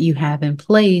sure that you have in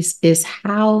place is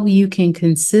how you can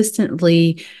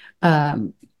consistently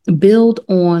um, build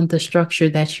on the structure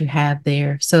that you have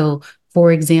there. So,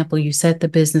 for example, you set the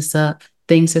business up,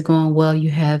 things are going well,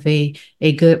 you have a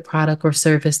good product or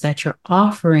service that you're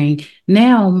offering.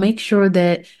 Now make sure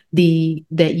that the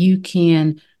that you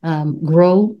can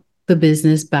grow the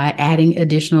business by adding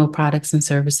additional products and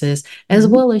services, as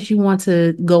Mm-hmm. well as you want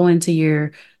to go into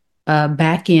your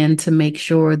back end to make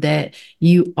sure that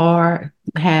you are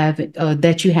have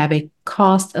that you have a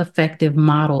cost effective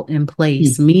model in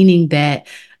place, meaning that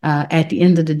at the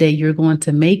end of the day you're going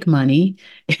to make money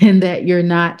and that you're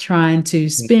not trying to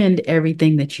spend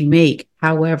everything that you make.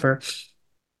 However,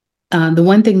 the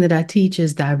one thing that I teach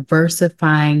is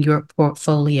diversifying your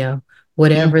portfolio,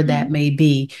 whatever that Mm-hmm. may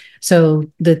be.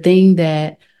 So, the thing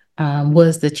that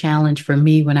was the challenge for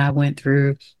me when I went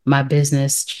through my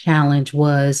business challenge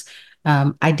was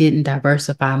I didn't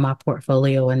diversify my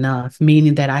portfolio enough,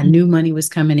 meaning that I knew money was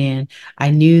coming in. I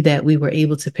knew that we were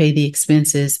able to pay the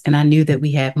expenses and I knew that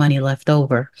we had money left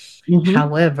over. Mm-hmm.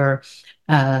 However,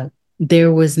 uh,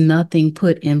 there was nothing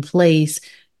put in place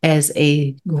as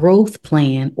a growth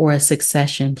plan or a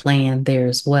succession plan there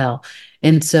as well.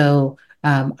 And so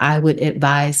I would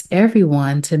advise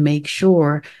everyone to make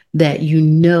sure that you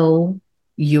know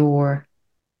your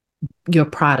your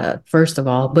product first of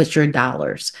all, but your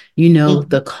dollars, you know, Mm-hmm.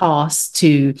 the cost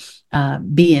to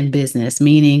be in business,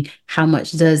 meaning how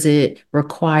much does it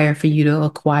require for you to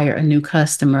acquire a new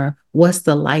customer, what's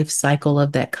the life cycle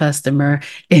of that customer,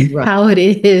 and Right. how it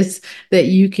is that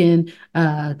you can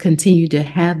continue to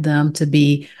have them to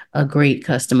be a great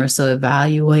customer. So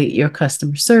evaluate your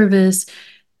customer service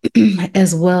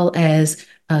as well as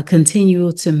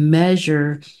continue to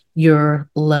measure your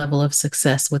level of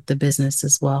success with the business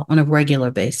as well on a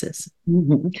regular basis.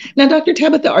 Mm-hmm. Now, Dr.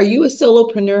 Tabitha, are you a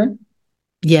solopreneur?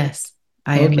 Yes,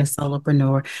 I am a Okay.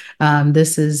 solopreneur.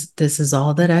 This is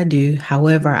all that I do.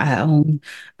 However, I own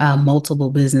multiple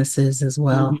businesses as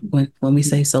well. Mm-hmm. When we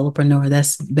say solopreneur,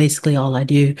 that's basically all I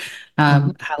do.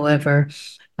 Mm-hmm. However,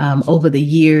 over the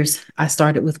years, I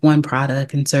started with one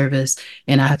product and service,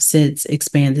 and I have since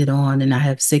expanded on, and I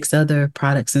have six other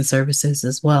products and services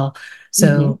as well. Mm-hmm.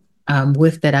 So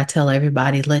With that, I tell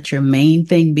everybody, let your main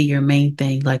thing be your main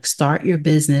thing. Like start your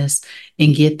business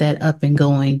and get that up and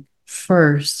going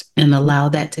first and allow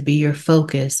that to be your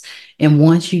focus. And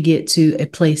once you get to a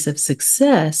place of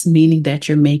success, meaning that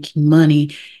you're making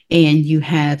money and you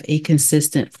have a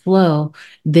consistent flow,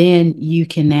 then you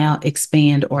can now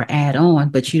expand or add on,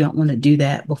 but you don't want to do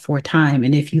that before time.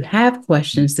 And if you have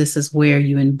questions, this is where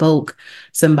you invoke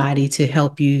somebody to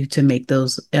help you to make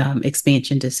those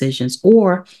expansion decisions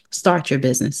or start your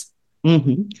business.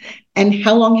 Hmm. And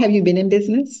how long have you been in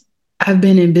business? I've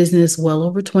been in business well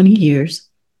over 20 years.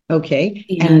 Okay.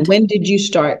 And And when did you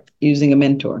start using a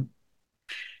mentor?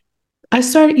 I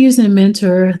started using a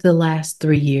mentor the last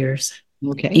 3 years.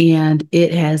 Okay. And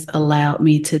it has allowed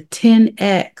me to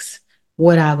 10x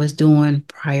what I was doing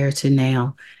prior to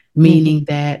now, Hmm. meaning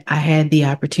that I had the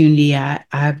opportunity.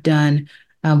 I've done,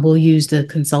 we'll use the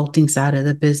consulting side of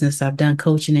the business. I've done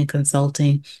coaching and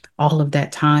consulting all of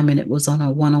that time, and it was on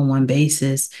a one on one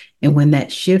basis. And when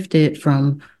that shifted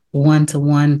from one to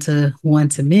one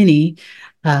to many,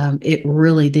 it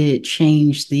really did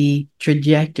change the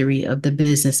trajectory of the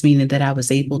business, meaning that I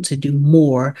was able to do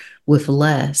more with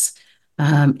less,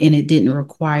 and it didn't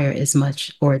require as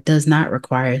much, or it does not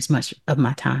require as much of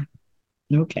my time.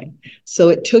 Okay. So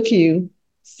it took you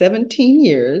 17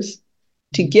 years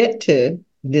to Mhm. get to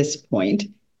this point,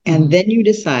 and Mhm. then you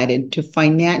decided to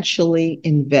financially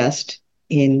invest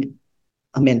in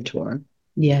a mentor.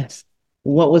 Yes.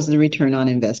 What was the return on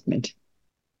investment?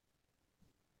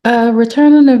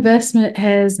 Return on investment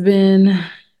has been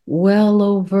well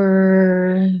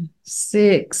over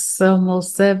six,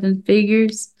 almost seven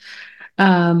figures.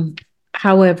 Um,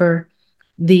 However,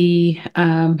 the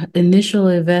initial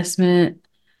investment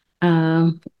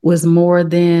was more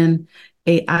than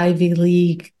a Ivy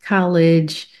League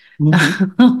college Hmm.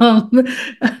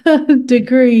 um,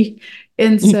 degree.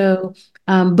 And so,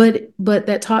 but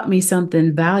that taught me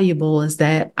something valuable is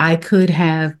that I could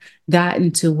have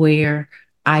gotten to where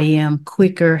I am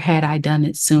quicker had I done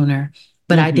it sooner.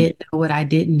 But I Hmm. didn't know what I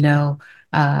didn't know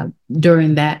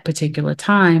during that particular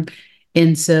time.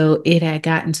 And so it had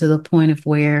gotten to the point of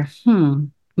where,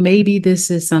 maybe this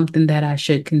is something that I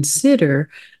should consider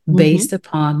Hmm. based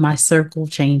upon my circle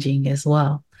changing as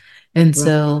well. And Right.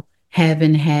 so,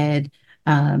 having had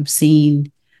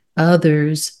seen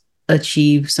others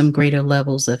achieve some greater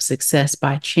levels of success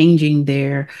by changing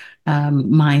their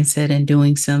mindset and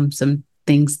doing some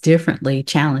things differently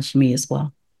challenged me as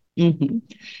well. Hmm.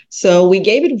 So we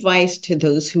gave advice to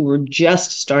those who were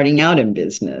just starting out in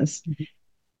business.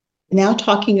 Now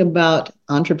talking about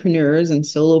entrepreneurs and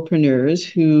solopreneurs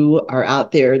who are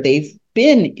out there, they've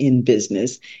been in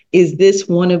business. Is this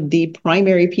one of the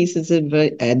primary pieces of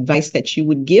advice that you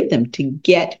would give them to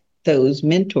get those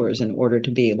mentors in order to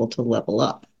be able to level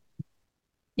up?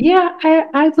 Yeah,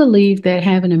 I believe that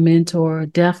having a mentor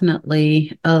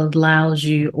definitely allows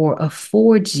you or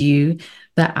affords you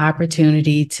the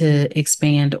opportunity to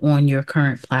expand on your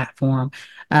current platform.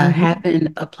 Hmm.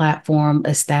 Having a platform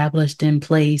established in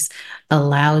place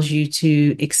allows you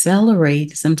to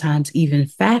accelerate sometimes even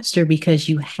faster because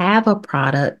you have a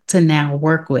product to now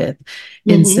work with.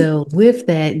 And Hmm. so, with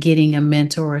that, getting a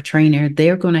mentor or trainer,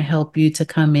 they're going to help you to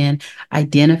come in,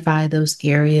 identify those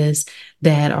areas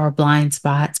that are blind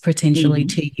spots potentially Hmm.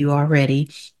 to you already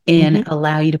and Hmm.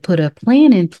 allow you to put a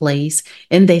plan in place,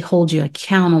 and they hold you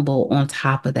accountable on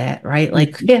top of that, right?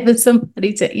 Like Hmm. having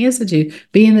somebody to answer to.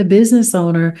 Being the business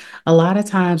owner, a lot of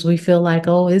times we feel like,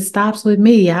 oh, it stops with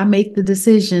me. I make the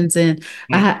decisions and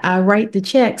Yeah. I write the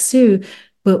checks too.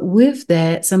 But with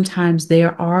that, sometimes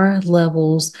there are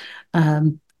levels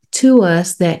um, to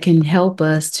us that can help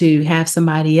us to have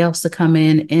somebody else to come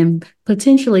in and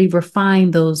potentially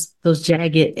refine those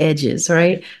jagged edges,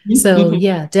 right? So Hmm.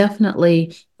 yeah,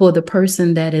 definitely for the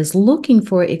person that is looking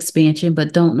for expansion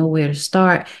but don't know where to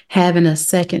start, having a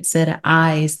second set of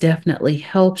eyes definitely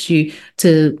helps you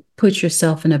to put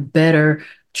yourself in a better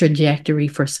trajectory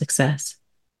for success.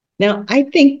 Now, I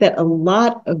think that a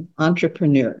lot of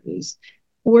entrepreneurs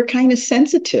were kind of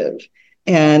sensitive,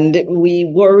 and we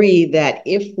worry that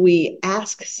if we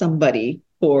ask somebody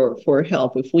for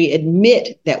help, if we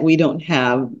admit that we don't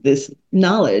have this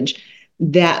knowledge,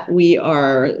 that we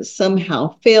are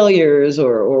somehow failures,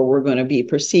 or we're going to be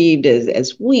perceived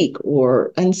as weak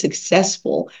or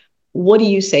unsuccessful. What do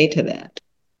you say to that?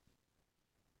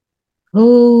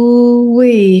 Oh,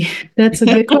 that's a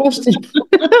good question.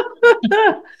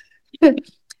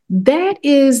 That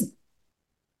is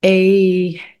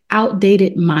a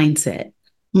outdated mindset,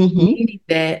 Hmm. meaning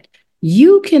that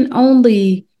you can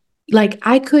only, like,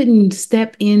 I couldn't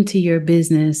step into your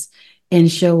business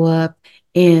and show up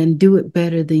and do it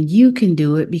better than you can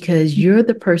do it because you're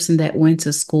the person that went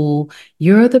to school.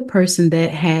 You're the person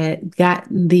that had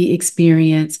gotten the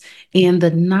experience and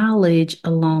the knowledge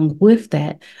along with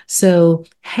that. So,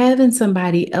 having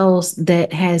somebody else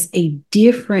that has a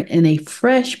different and a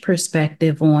fresh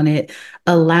perspective on it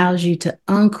allows you to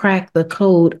uncrack the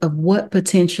code of what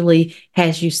potentially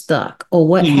has you stuck or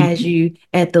what has Mhm. you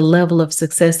at the level of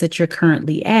success that you're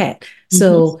currently at. Mhm.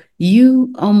 So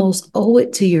you almost owe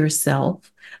it to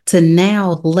yourself to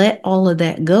now let all of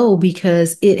that go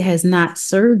because it has not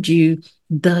served you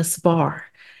thus far.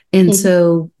 And Mhm.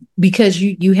 so because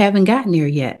you haven't gotten there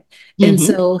yet. And Mhm.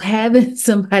 so having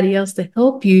somebody else to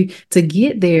help you to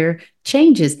get there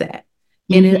changes that.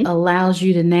 And it Mhm. allows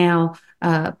you to now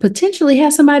potentially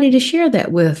have somebody to share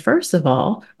that with, first of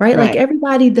all, right? Like Right.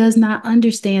 everybody does not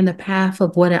understand the path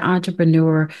of what an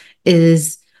entrepreneur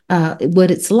is,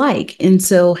 what it's like. And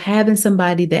so having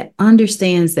somebody that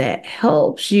understands that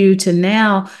helps you to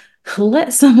now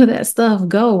let some of that stuff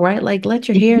go, right? Like let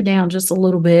your hair Mhm. down just a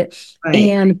little bit Right.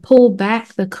 and pull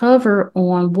back the cover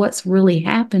on what's really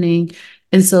happening.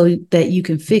 And so that you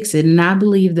can fix it. And I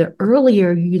believe the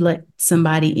earlier you let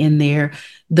somebody in there,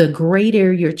 the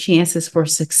greater your chances for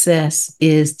success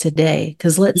is today.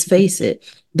 Because let's face it,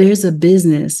 there's a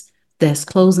business that's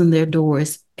closing their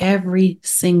doors every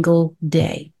single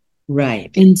day.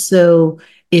 Right. And so,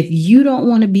 if you don't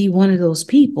want to be one of those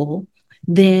people,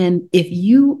 then if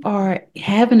you are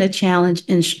having a challenge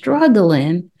and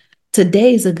struggling,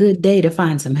 today's a good day to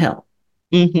find some help.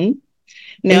 Mhm.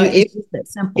 Now, It's just that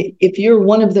simple. if you're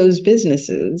one of those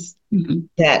businesses Mhm,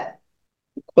 that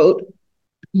quote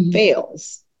mhm,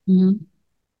 fails, mhm.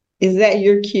 is that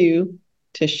your cue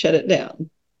to shut it down?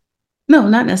 No,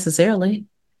 not necessarily.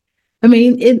 I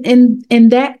mean,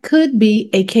 and that could be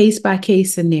a case by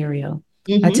case scenario.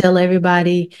 I Hmm. tell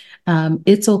everybody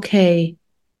it's okay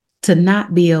to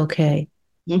not be okay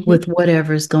with Hmm.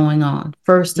 whatever's going on,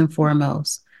 first and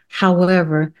foremost.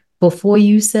 However, before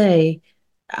you say,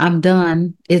 I'm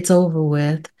done, it's over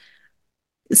with,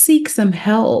 seek some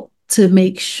help to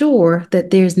make sure that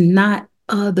there's not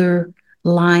other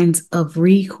lines of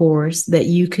recourse that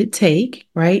you could take,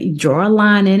 right? Draw a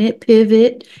line in it,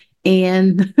 pivot,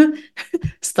 and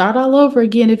start all over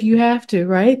again if you have to,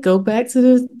 right? Go back to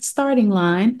the starting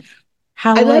line.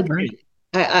 I like However,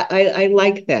 that. I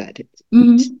like that.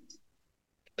 mhm,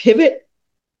 Pivot,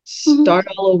 mhm, start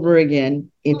all over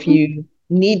again if mhm, you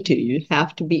need to. You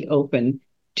have to be open mhm.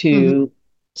 to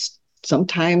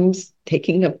sometimes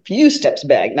taking a few steps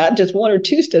back, not just one or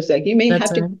two steps back. You may That's have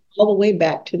all to go right. all the way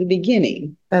back to the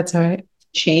beginning, That's all right.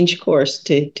 change course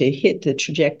to hit the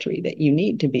trajectory that you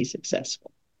need to be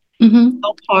successful. Mhm.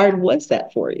 How hard was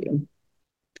that for you?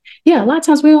 Yeah, a lot of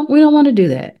times we don't want to do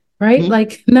that, right? Mhm.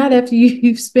 Like not after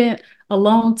you've spent a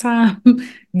long time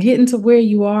getting to where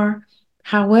you are.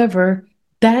 However,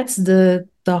 that's the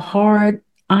hard,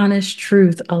 honest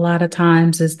truth a lot of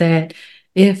times is that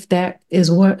if that is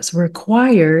what's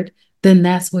required, then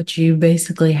that's what you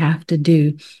basically have to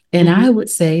do. And I Mhm. would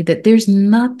say that there's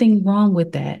nothing wrong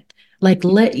with that. Like,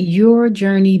 let your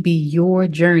journey be your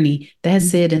journey.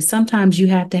 That's it. And sometimes you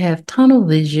have to have tunnel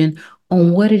vision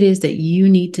on what it is that you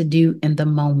need to do in the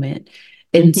moment.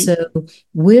 And Mhm. so,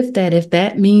 with that, if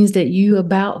that means that you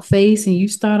about face and you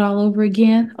start all over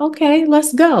again, okay,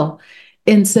 let's go.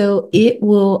 And so, it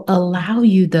will allow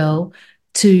you, though,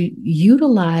 to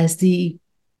utilize the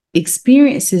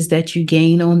experiences that you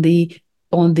gain on the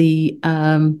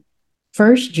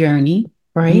first journey, Mhm.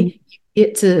 right? You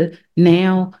get to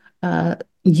now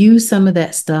use some of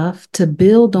that stuff to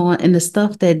build on, and the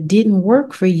stuff that didn't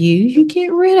work for you, you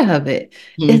get rid of it.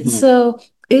 And Mhm. so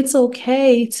it's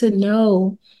okay to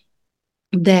know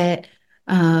that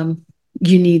um,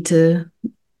 you need to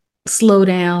slow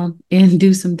down and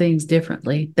do some things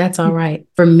differently. That's all right.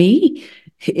 For me,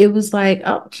 it was like,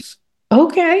 oh,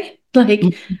 okay.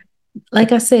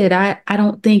 Like I said, I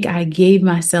don't think I gave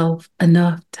myself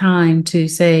enough time to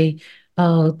say,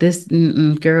 oh, this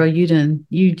girl,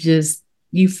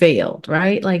 you failed,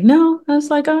 right? Like, no, I was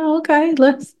like, oh, okay,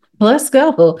 let's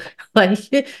go. Like,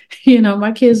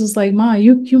 my kids was like, Ma,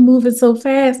 you moving so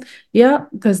fast. Yep,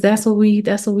 because that's what we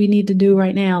need to do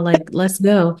right now. Like, let's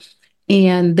go.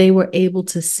 And they were able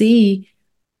to see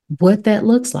what that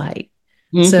looks like.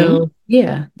 Mhm. So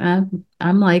yeah,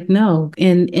 I'm like, no,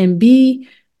 and be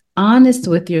honest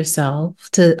with yourself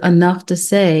to enough to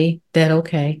say that,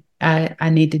 okay, I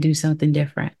need to do something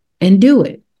different and do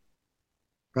it.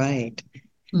 Right.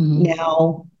 Mhm.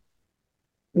 Now,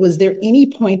 was there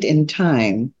any point in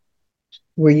time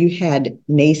where you had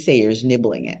naysayers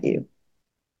nibbling at you?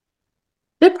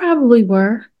 There probably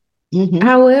were. Hmm.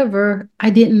 However, I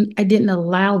didn't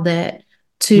allow that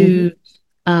Mm-hmm. to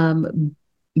um,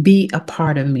 be a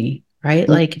part of me, right?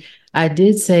 Like I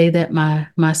did say that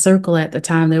my circle at the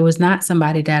time, there was not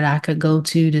somebody that I could go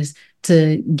to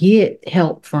get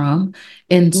help from.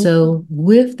 And Mm-hmm. so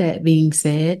with that being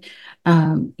said,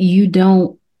 you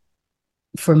don't,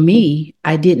 for me,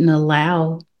 I didn't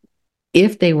allow,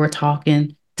 if they were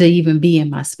talking, to even be in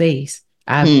my space.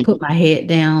 I put my head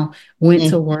down, went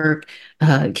to Mm-hmm. work,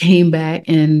 came back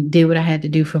and did what I had to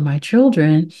do for my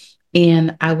children.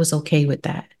 And I was okay with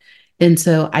that. And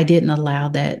so I didn't allow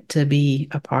that to be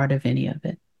a part of any of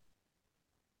it.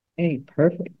 Hey,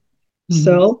 perfect. Mhm.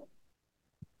 So,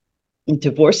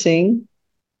 divorcing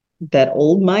that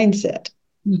old mindset,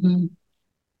 Mhm.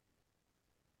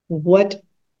 what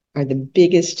are the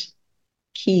biggest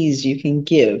keys you can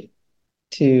give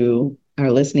to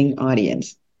our listening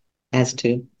audience as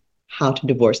to how to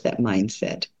divorce that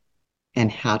mindset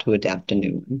and how to adapt a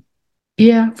new one?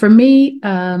 Yeah, for me,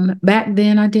 back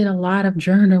then I did a lot of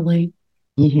journaling,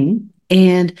 Mm-hmm.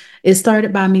 and it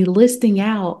started by me listing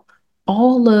out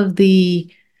all of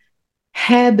the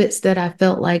habits that I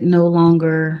felt like no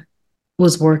longer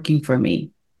was working for me.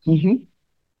 Mm-hmm.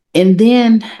 And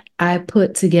then I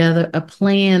put together a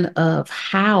plan of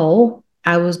how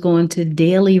I was going to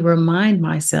daily remind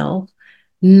myself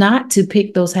not to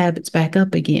pick those habits back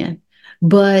up again,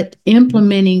 but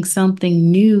implementing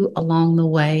something new along the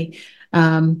way.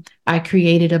 I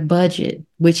created a budget,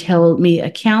 which held me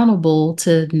accountable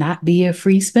to not be a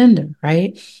free spender,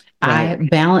 right? I Right.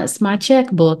 balanced my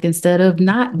checkbook instead of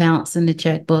not balancing the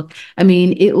checkbook. I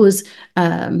mean, it was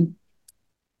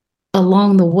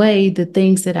along the way, the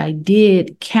things that I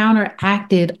did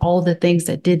counteracted all the things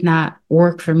that did not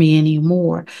work for me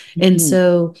anymore. And Mm-hmm.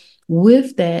 so,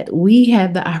 with that, we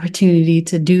have the opportunity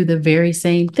to do the very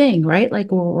same thing, right?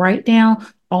 Like we'll write down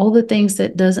all the things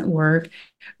that doesn't work,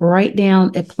 write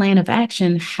down a plan of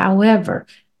action. However,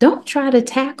 don't try to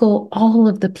tackle all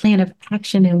of the plan of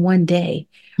action in one day,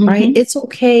 right? Mm-hmm. It's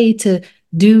okay to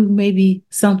do maybe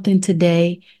something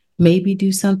today, maybe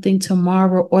do something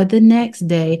tomorrow or the next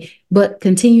day, but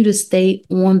continue to stay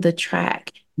on the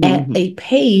track at Mm-hmm. a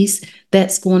pace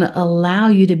that's going to allow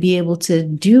you to be able to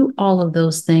do all of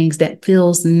those things that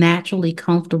feels naturally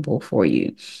comfortable for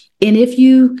you. And if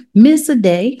you miss a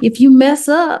day, if you mess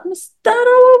up, start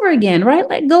all over again, right?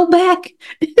 Like go back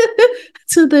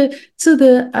to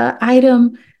the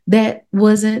item that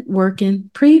wasn't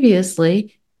working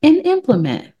previously and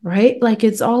implement, right? Like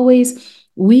it's always,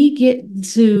 we get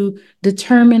to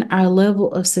determine our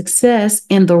level of success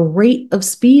and the rate of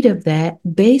speed of that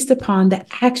based upon the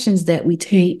actions that we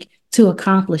take to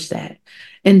accomplish that.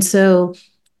 And so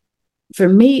for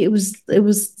me, it was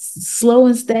slow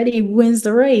and steady wins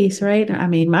the race, right? I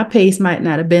mean, my pace might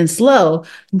not have been slow,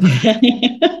 but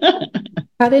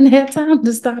I didn't have time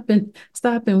to stop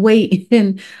and wait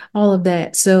and all of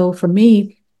that. So for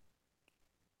me,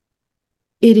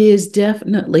 it is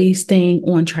definitely staying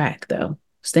on track, though,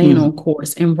 staying on Mm-hmm.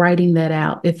 course and writing that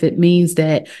out if it means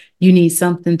that you need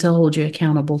something to hold you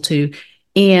accountable to.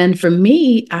 And for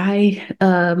me,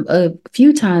 a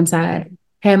few times I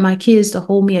had my kids to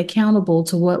hold me accountable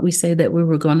to what we say that we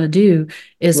were going to do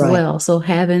as Right. well. So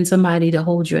having somebody to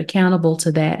hold you accountable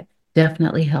to that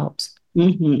definitely helps.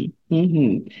 Mm-hmm.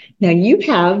 Mm-hmm. Now you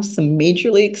have some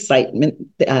exciting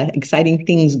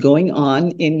things going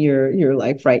on in your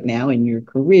life right now, in your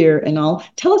career and all.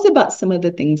 Tell us about some of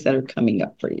the things that are coming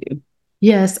up for you.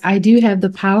 Yes, I do have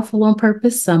the Powerful on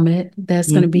Purpose Summit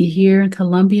that's going to be Mm-hmm. here in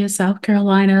Columbia, South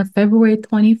Carolina, February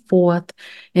 24th,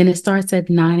 and it starts at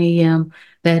 9 a.m.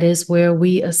 That is where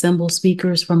we assemble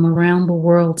speakers from around the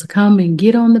world to come and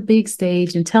get on the big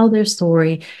stage and tell their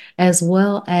story, as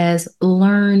well as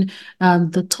learn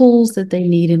the tools that they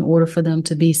need in order for them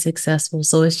to be successful.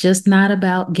 So it's just not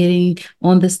about getting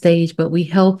on the stage, but we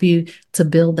help you to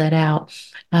build that out,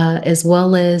 as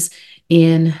well as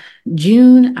in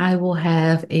June, I will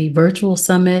have a virtual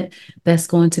summit that's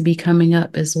going to be coming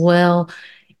up as well.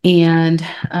 And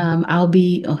I'll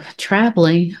be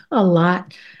traveling a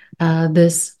lot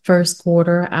this first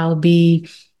quarter. I'll be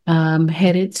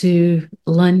headed to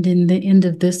London the end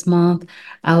of this month.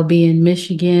 I'll be in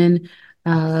Michigan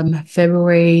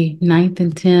February 9th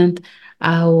and 10th.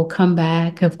 I will come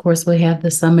back. Of course, we have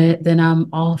the summit. Then I'm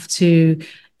off to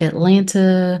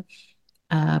Atlanta.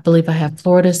 I believe I have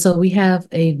Florida. So we have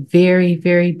a very,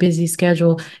 very busy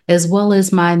schedule, as well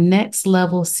as my next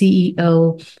level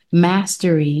CEO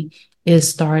mastery is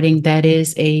starting. That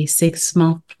is a 6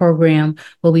 month program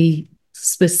where we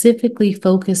specifically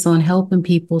focus on helping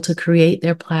people to create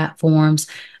their platforms,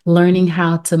 learning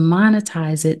how to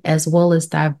monetize it, as well as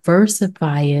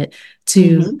diversify it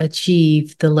to Mm-hmm.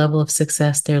 achieve the level of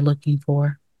success they're looking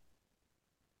for.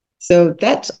 So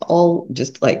that's all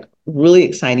just like really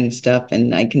exciting stuff.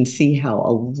 And I can see how a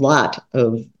lot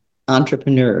of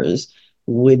entrepreneurs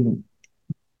would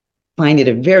find it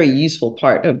a very useful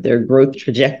part of their growth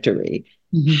trajectory.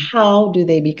 Mhm. How do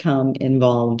they become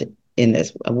involved in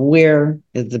this? Where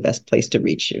is the best place to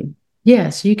reach you?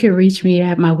 Yes, you can reach me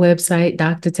at my website,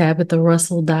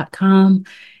 drtabitharussell.com.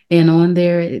 And on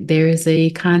there, there is a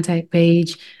contact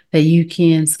page that you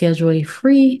can schedule a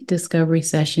free discovery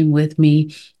session with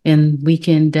me. And we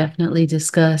can definitely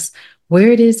discuss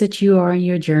where it is that you are in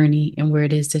your journey and where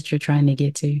it is that you're trying to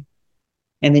get to.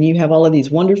 And then you have all of these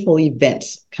wonderful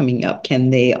events coming up. Can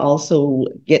they also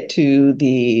get to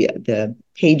the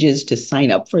pages to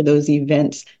sign up for those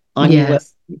events on your web?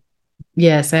 Yes.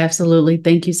 Yes, absolutely.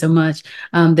 Thank you so much.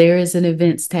 There is an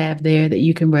events tab there that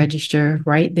you can register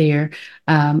right there.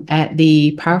 At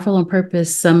the Powerful on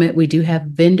Purpose Summit, we do have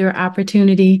vendor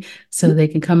opportunity so they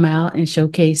can come out and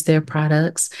showcase their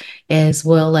products as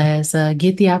well as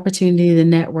get the opportunity to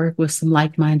network with some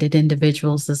like-minded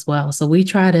individuals as well. So we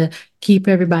try to keep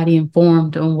everybody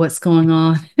informed on what's going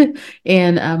on.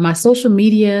 And my social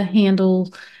media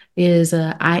handle is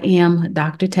I am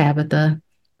Dr. Tabatha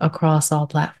across all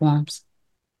platforms.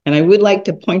 And I would like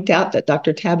to point out that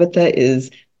Dr. Tabatha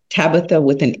is Tabatha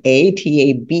with an A,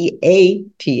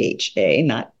 Tabatha,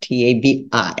 not Tabi.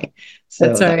 That's So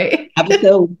all Dr. right.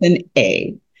 Tabatha with an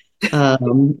A.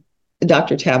 Um,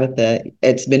 Dr. Tabatha,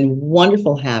 it's been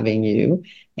wonderful having you.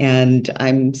 And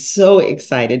I'm so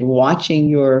excited watching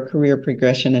your career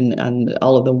progression and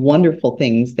all of the wonderful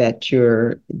things that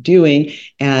you're doing.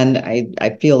 And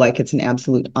I feel like it's an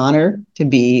absolute honor to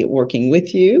be working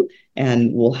with you.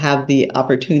 And we'll have the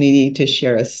opportunity to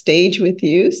share a stage with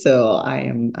you. So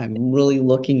I'm really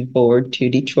looking forward to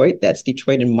Detroit. That's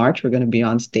Detroit in March. We're going to be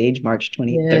on stage March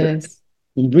 23rd. Yes.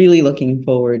 Really looking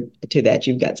forward to that.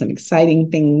 You've got some exciting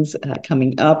things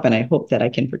coming up, and I hope that I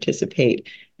can participate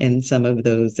in some of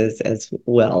those as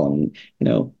well. And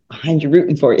behind you,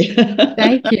 rooting for you.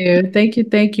 Thank you. Thank you.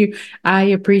 Thank you. I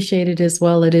appreciate it as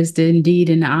well. It is indeed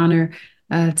an honor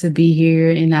to be here.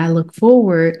 And I look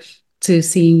forward to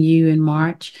seeing you in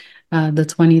March, the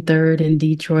 23rd in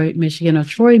Detroit, Michigan, or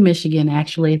Troy, Michigan,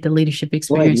 actually, at the Leadership Boy,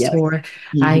 Experience yes. Tour.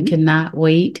 I Mm-hmm. cannot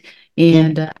wait.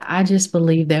 And I just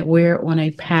believe that we're on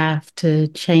a path to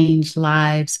change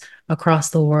lives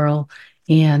across the world.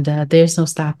 And there's no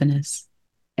stopping us.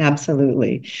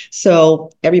 Absolutely.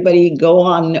 So everybody go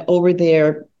on over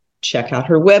there, check out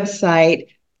her website,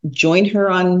 join her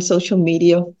on social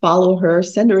media, follow her,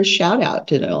 send her a shout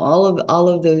out. All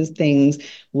of those things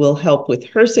will help with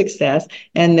her success,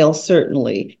 and they'll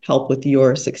certainly help with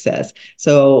your success.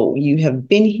 So you have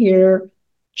been here.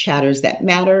 Chatters That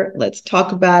Matter. Let's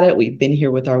talk about it. We've been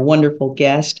here with our wonderful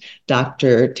guest,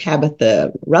 Dr.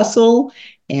 Tabatha Russell.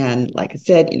 And like I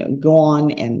said, go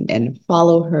on and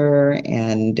follow her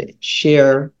and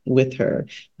share with her.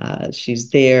 She's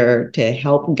there to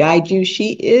help guide you.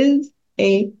 She is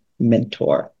a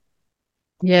mentor.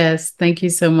 Yes. Thank you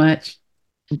so much.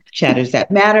 Chatters That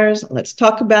Matters. Let's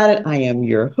talk about it. I am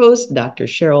your host, Dr.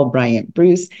 Cheryl Bryant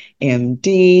Bruce,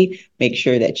 MD. Make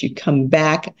sure that you come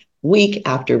back week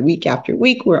after week after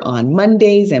week. We're on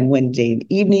Mondays and Wednesday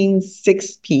evenings,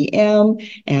 6 p.m.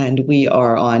 And we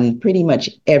are on pretty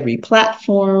much every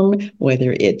platform,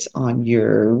 whether it's on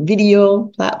your video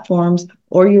platforms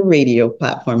or your radio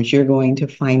platforms. You're going to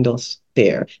find us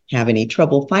there. Have any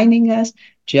trouble finding us?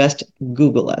 Just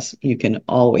Google us. You can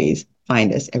always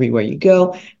find us everywhere you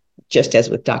go, just as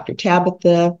with Dr.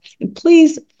 Tabatha. And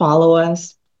please follow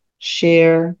us,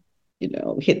 share,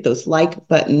 hit those like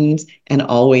buttons, and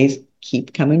always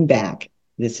keep coming back.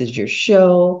 This is your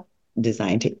show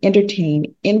designed to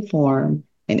entertain, inform,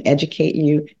 and educate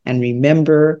you. And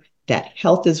remember that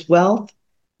health is wealth.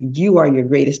 You are your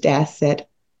greatest asset.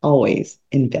 Always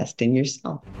invest in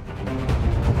yourself.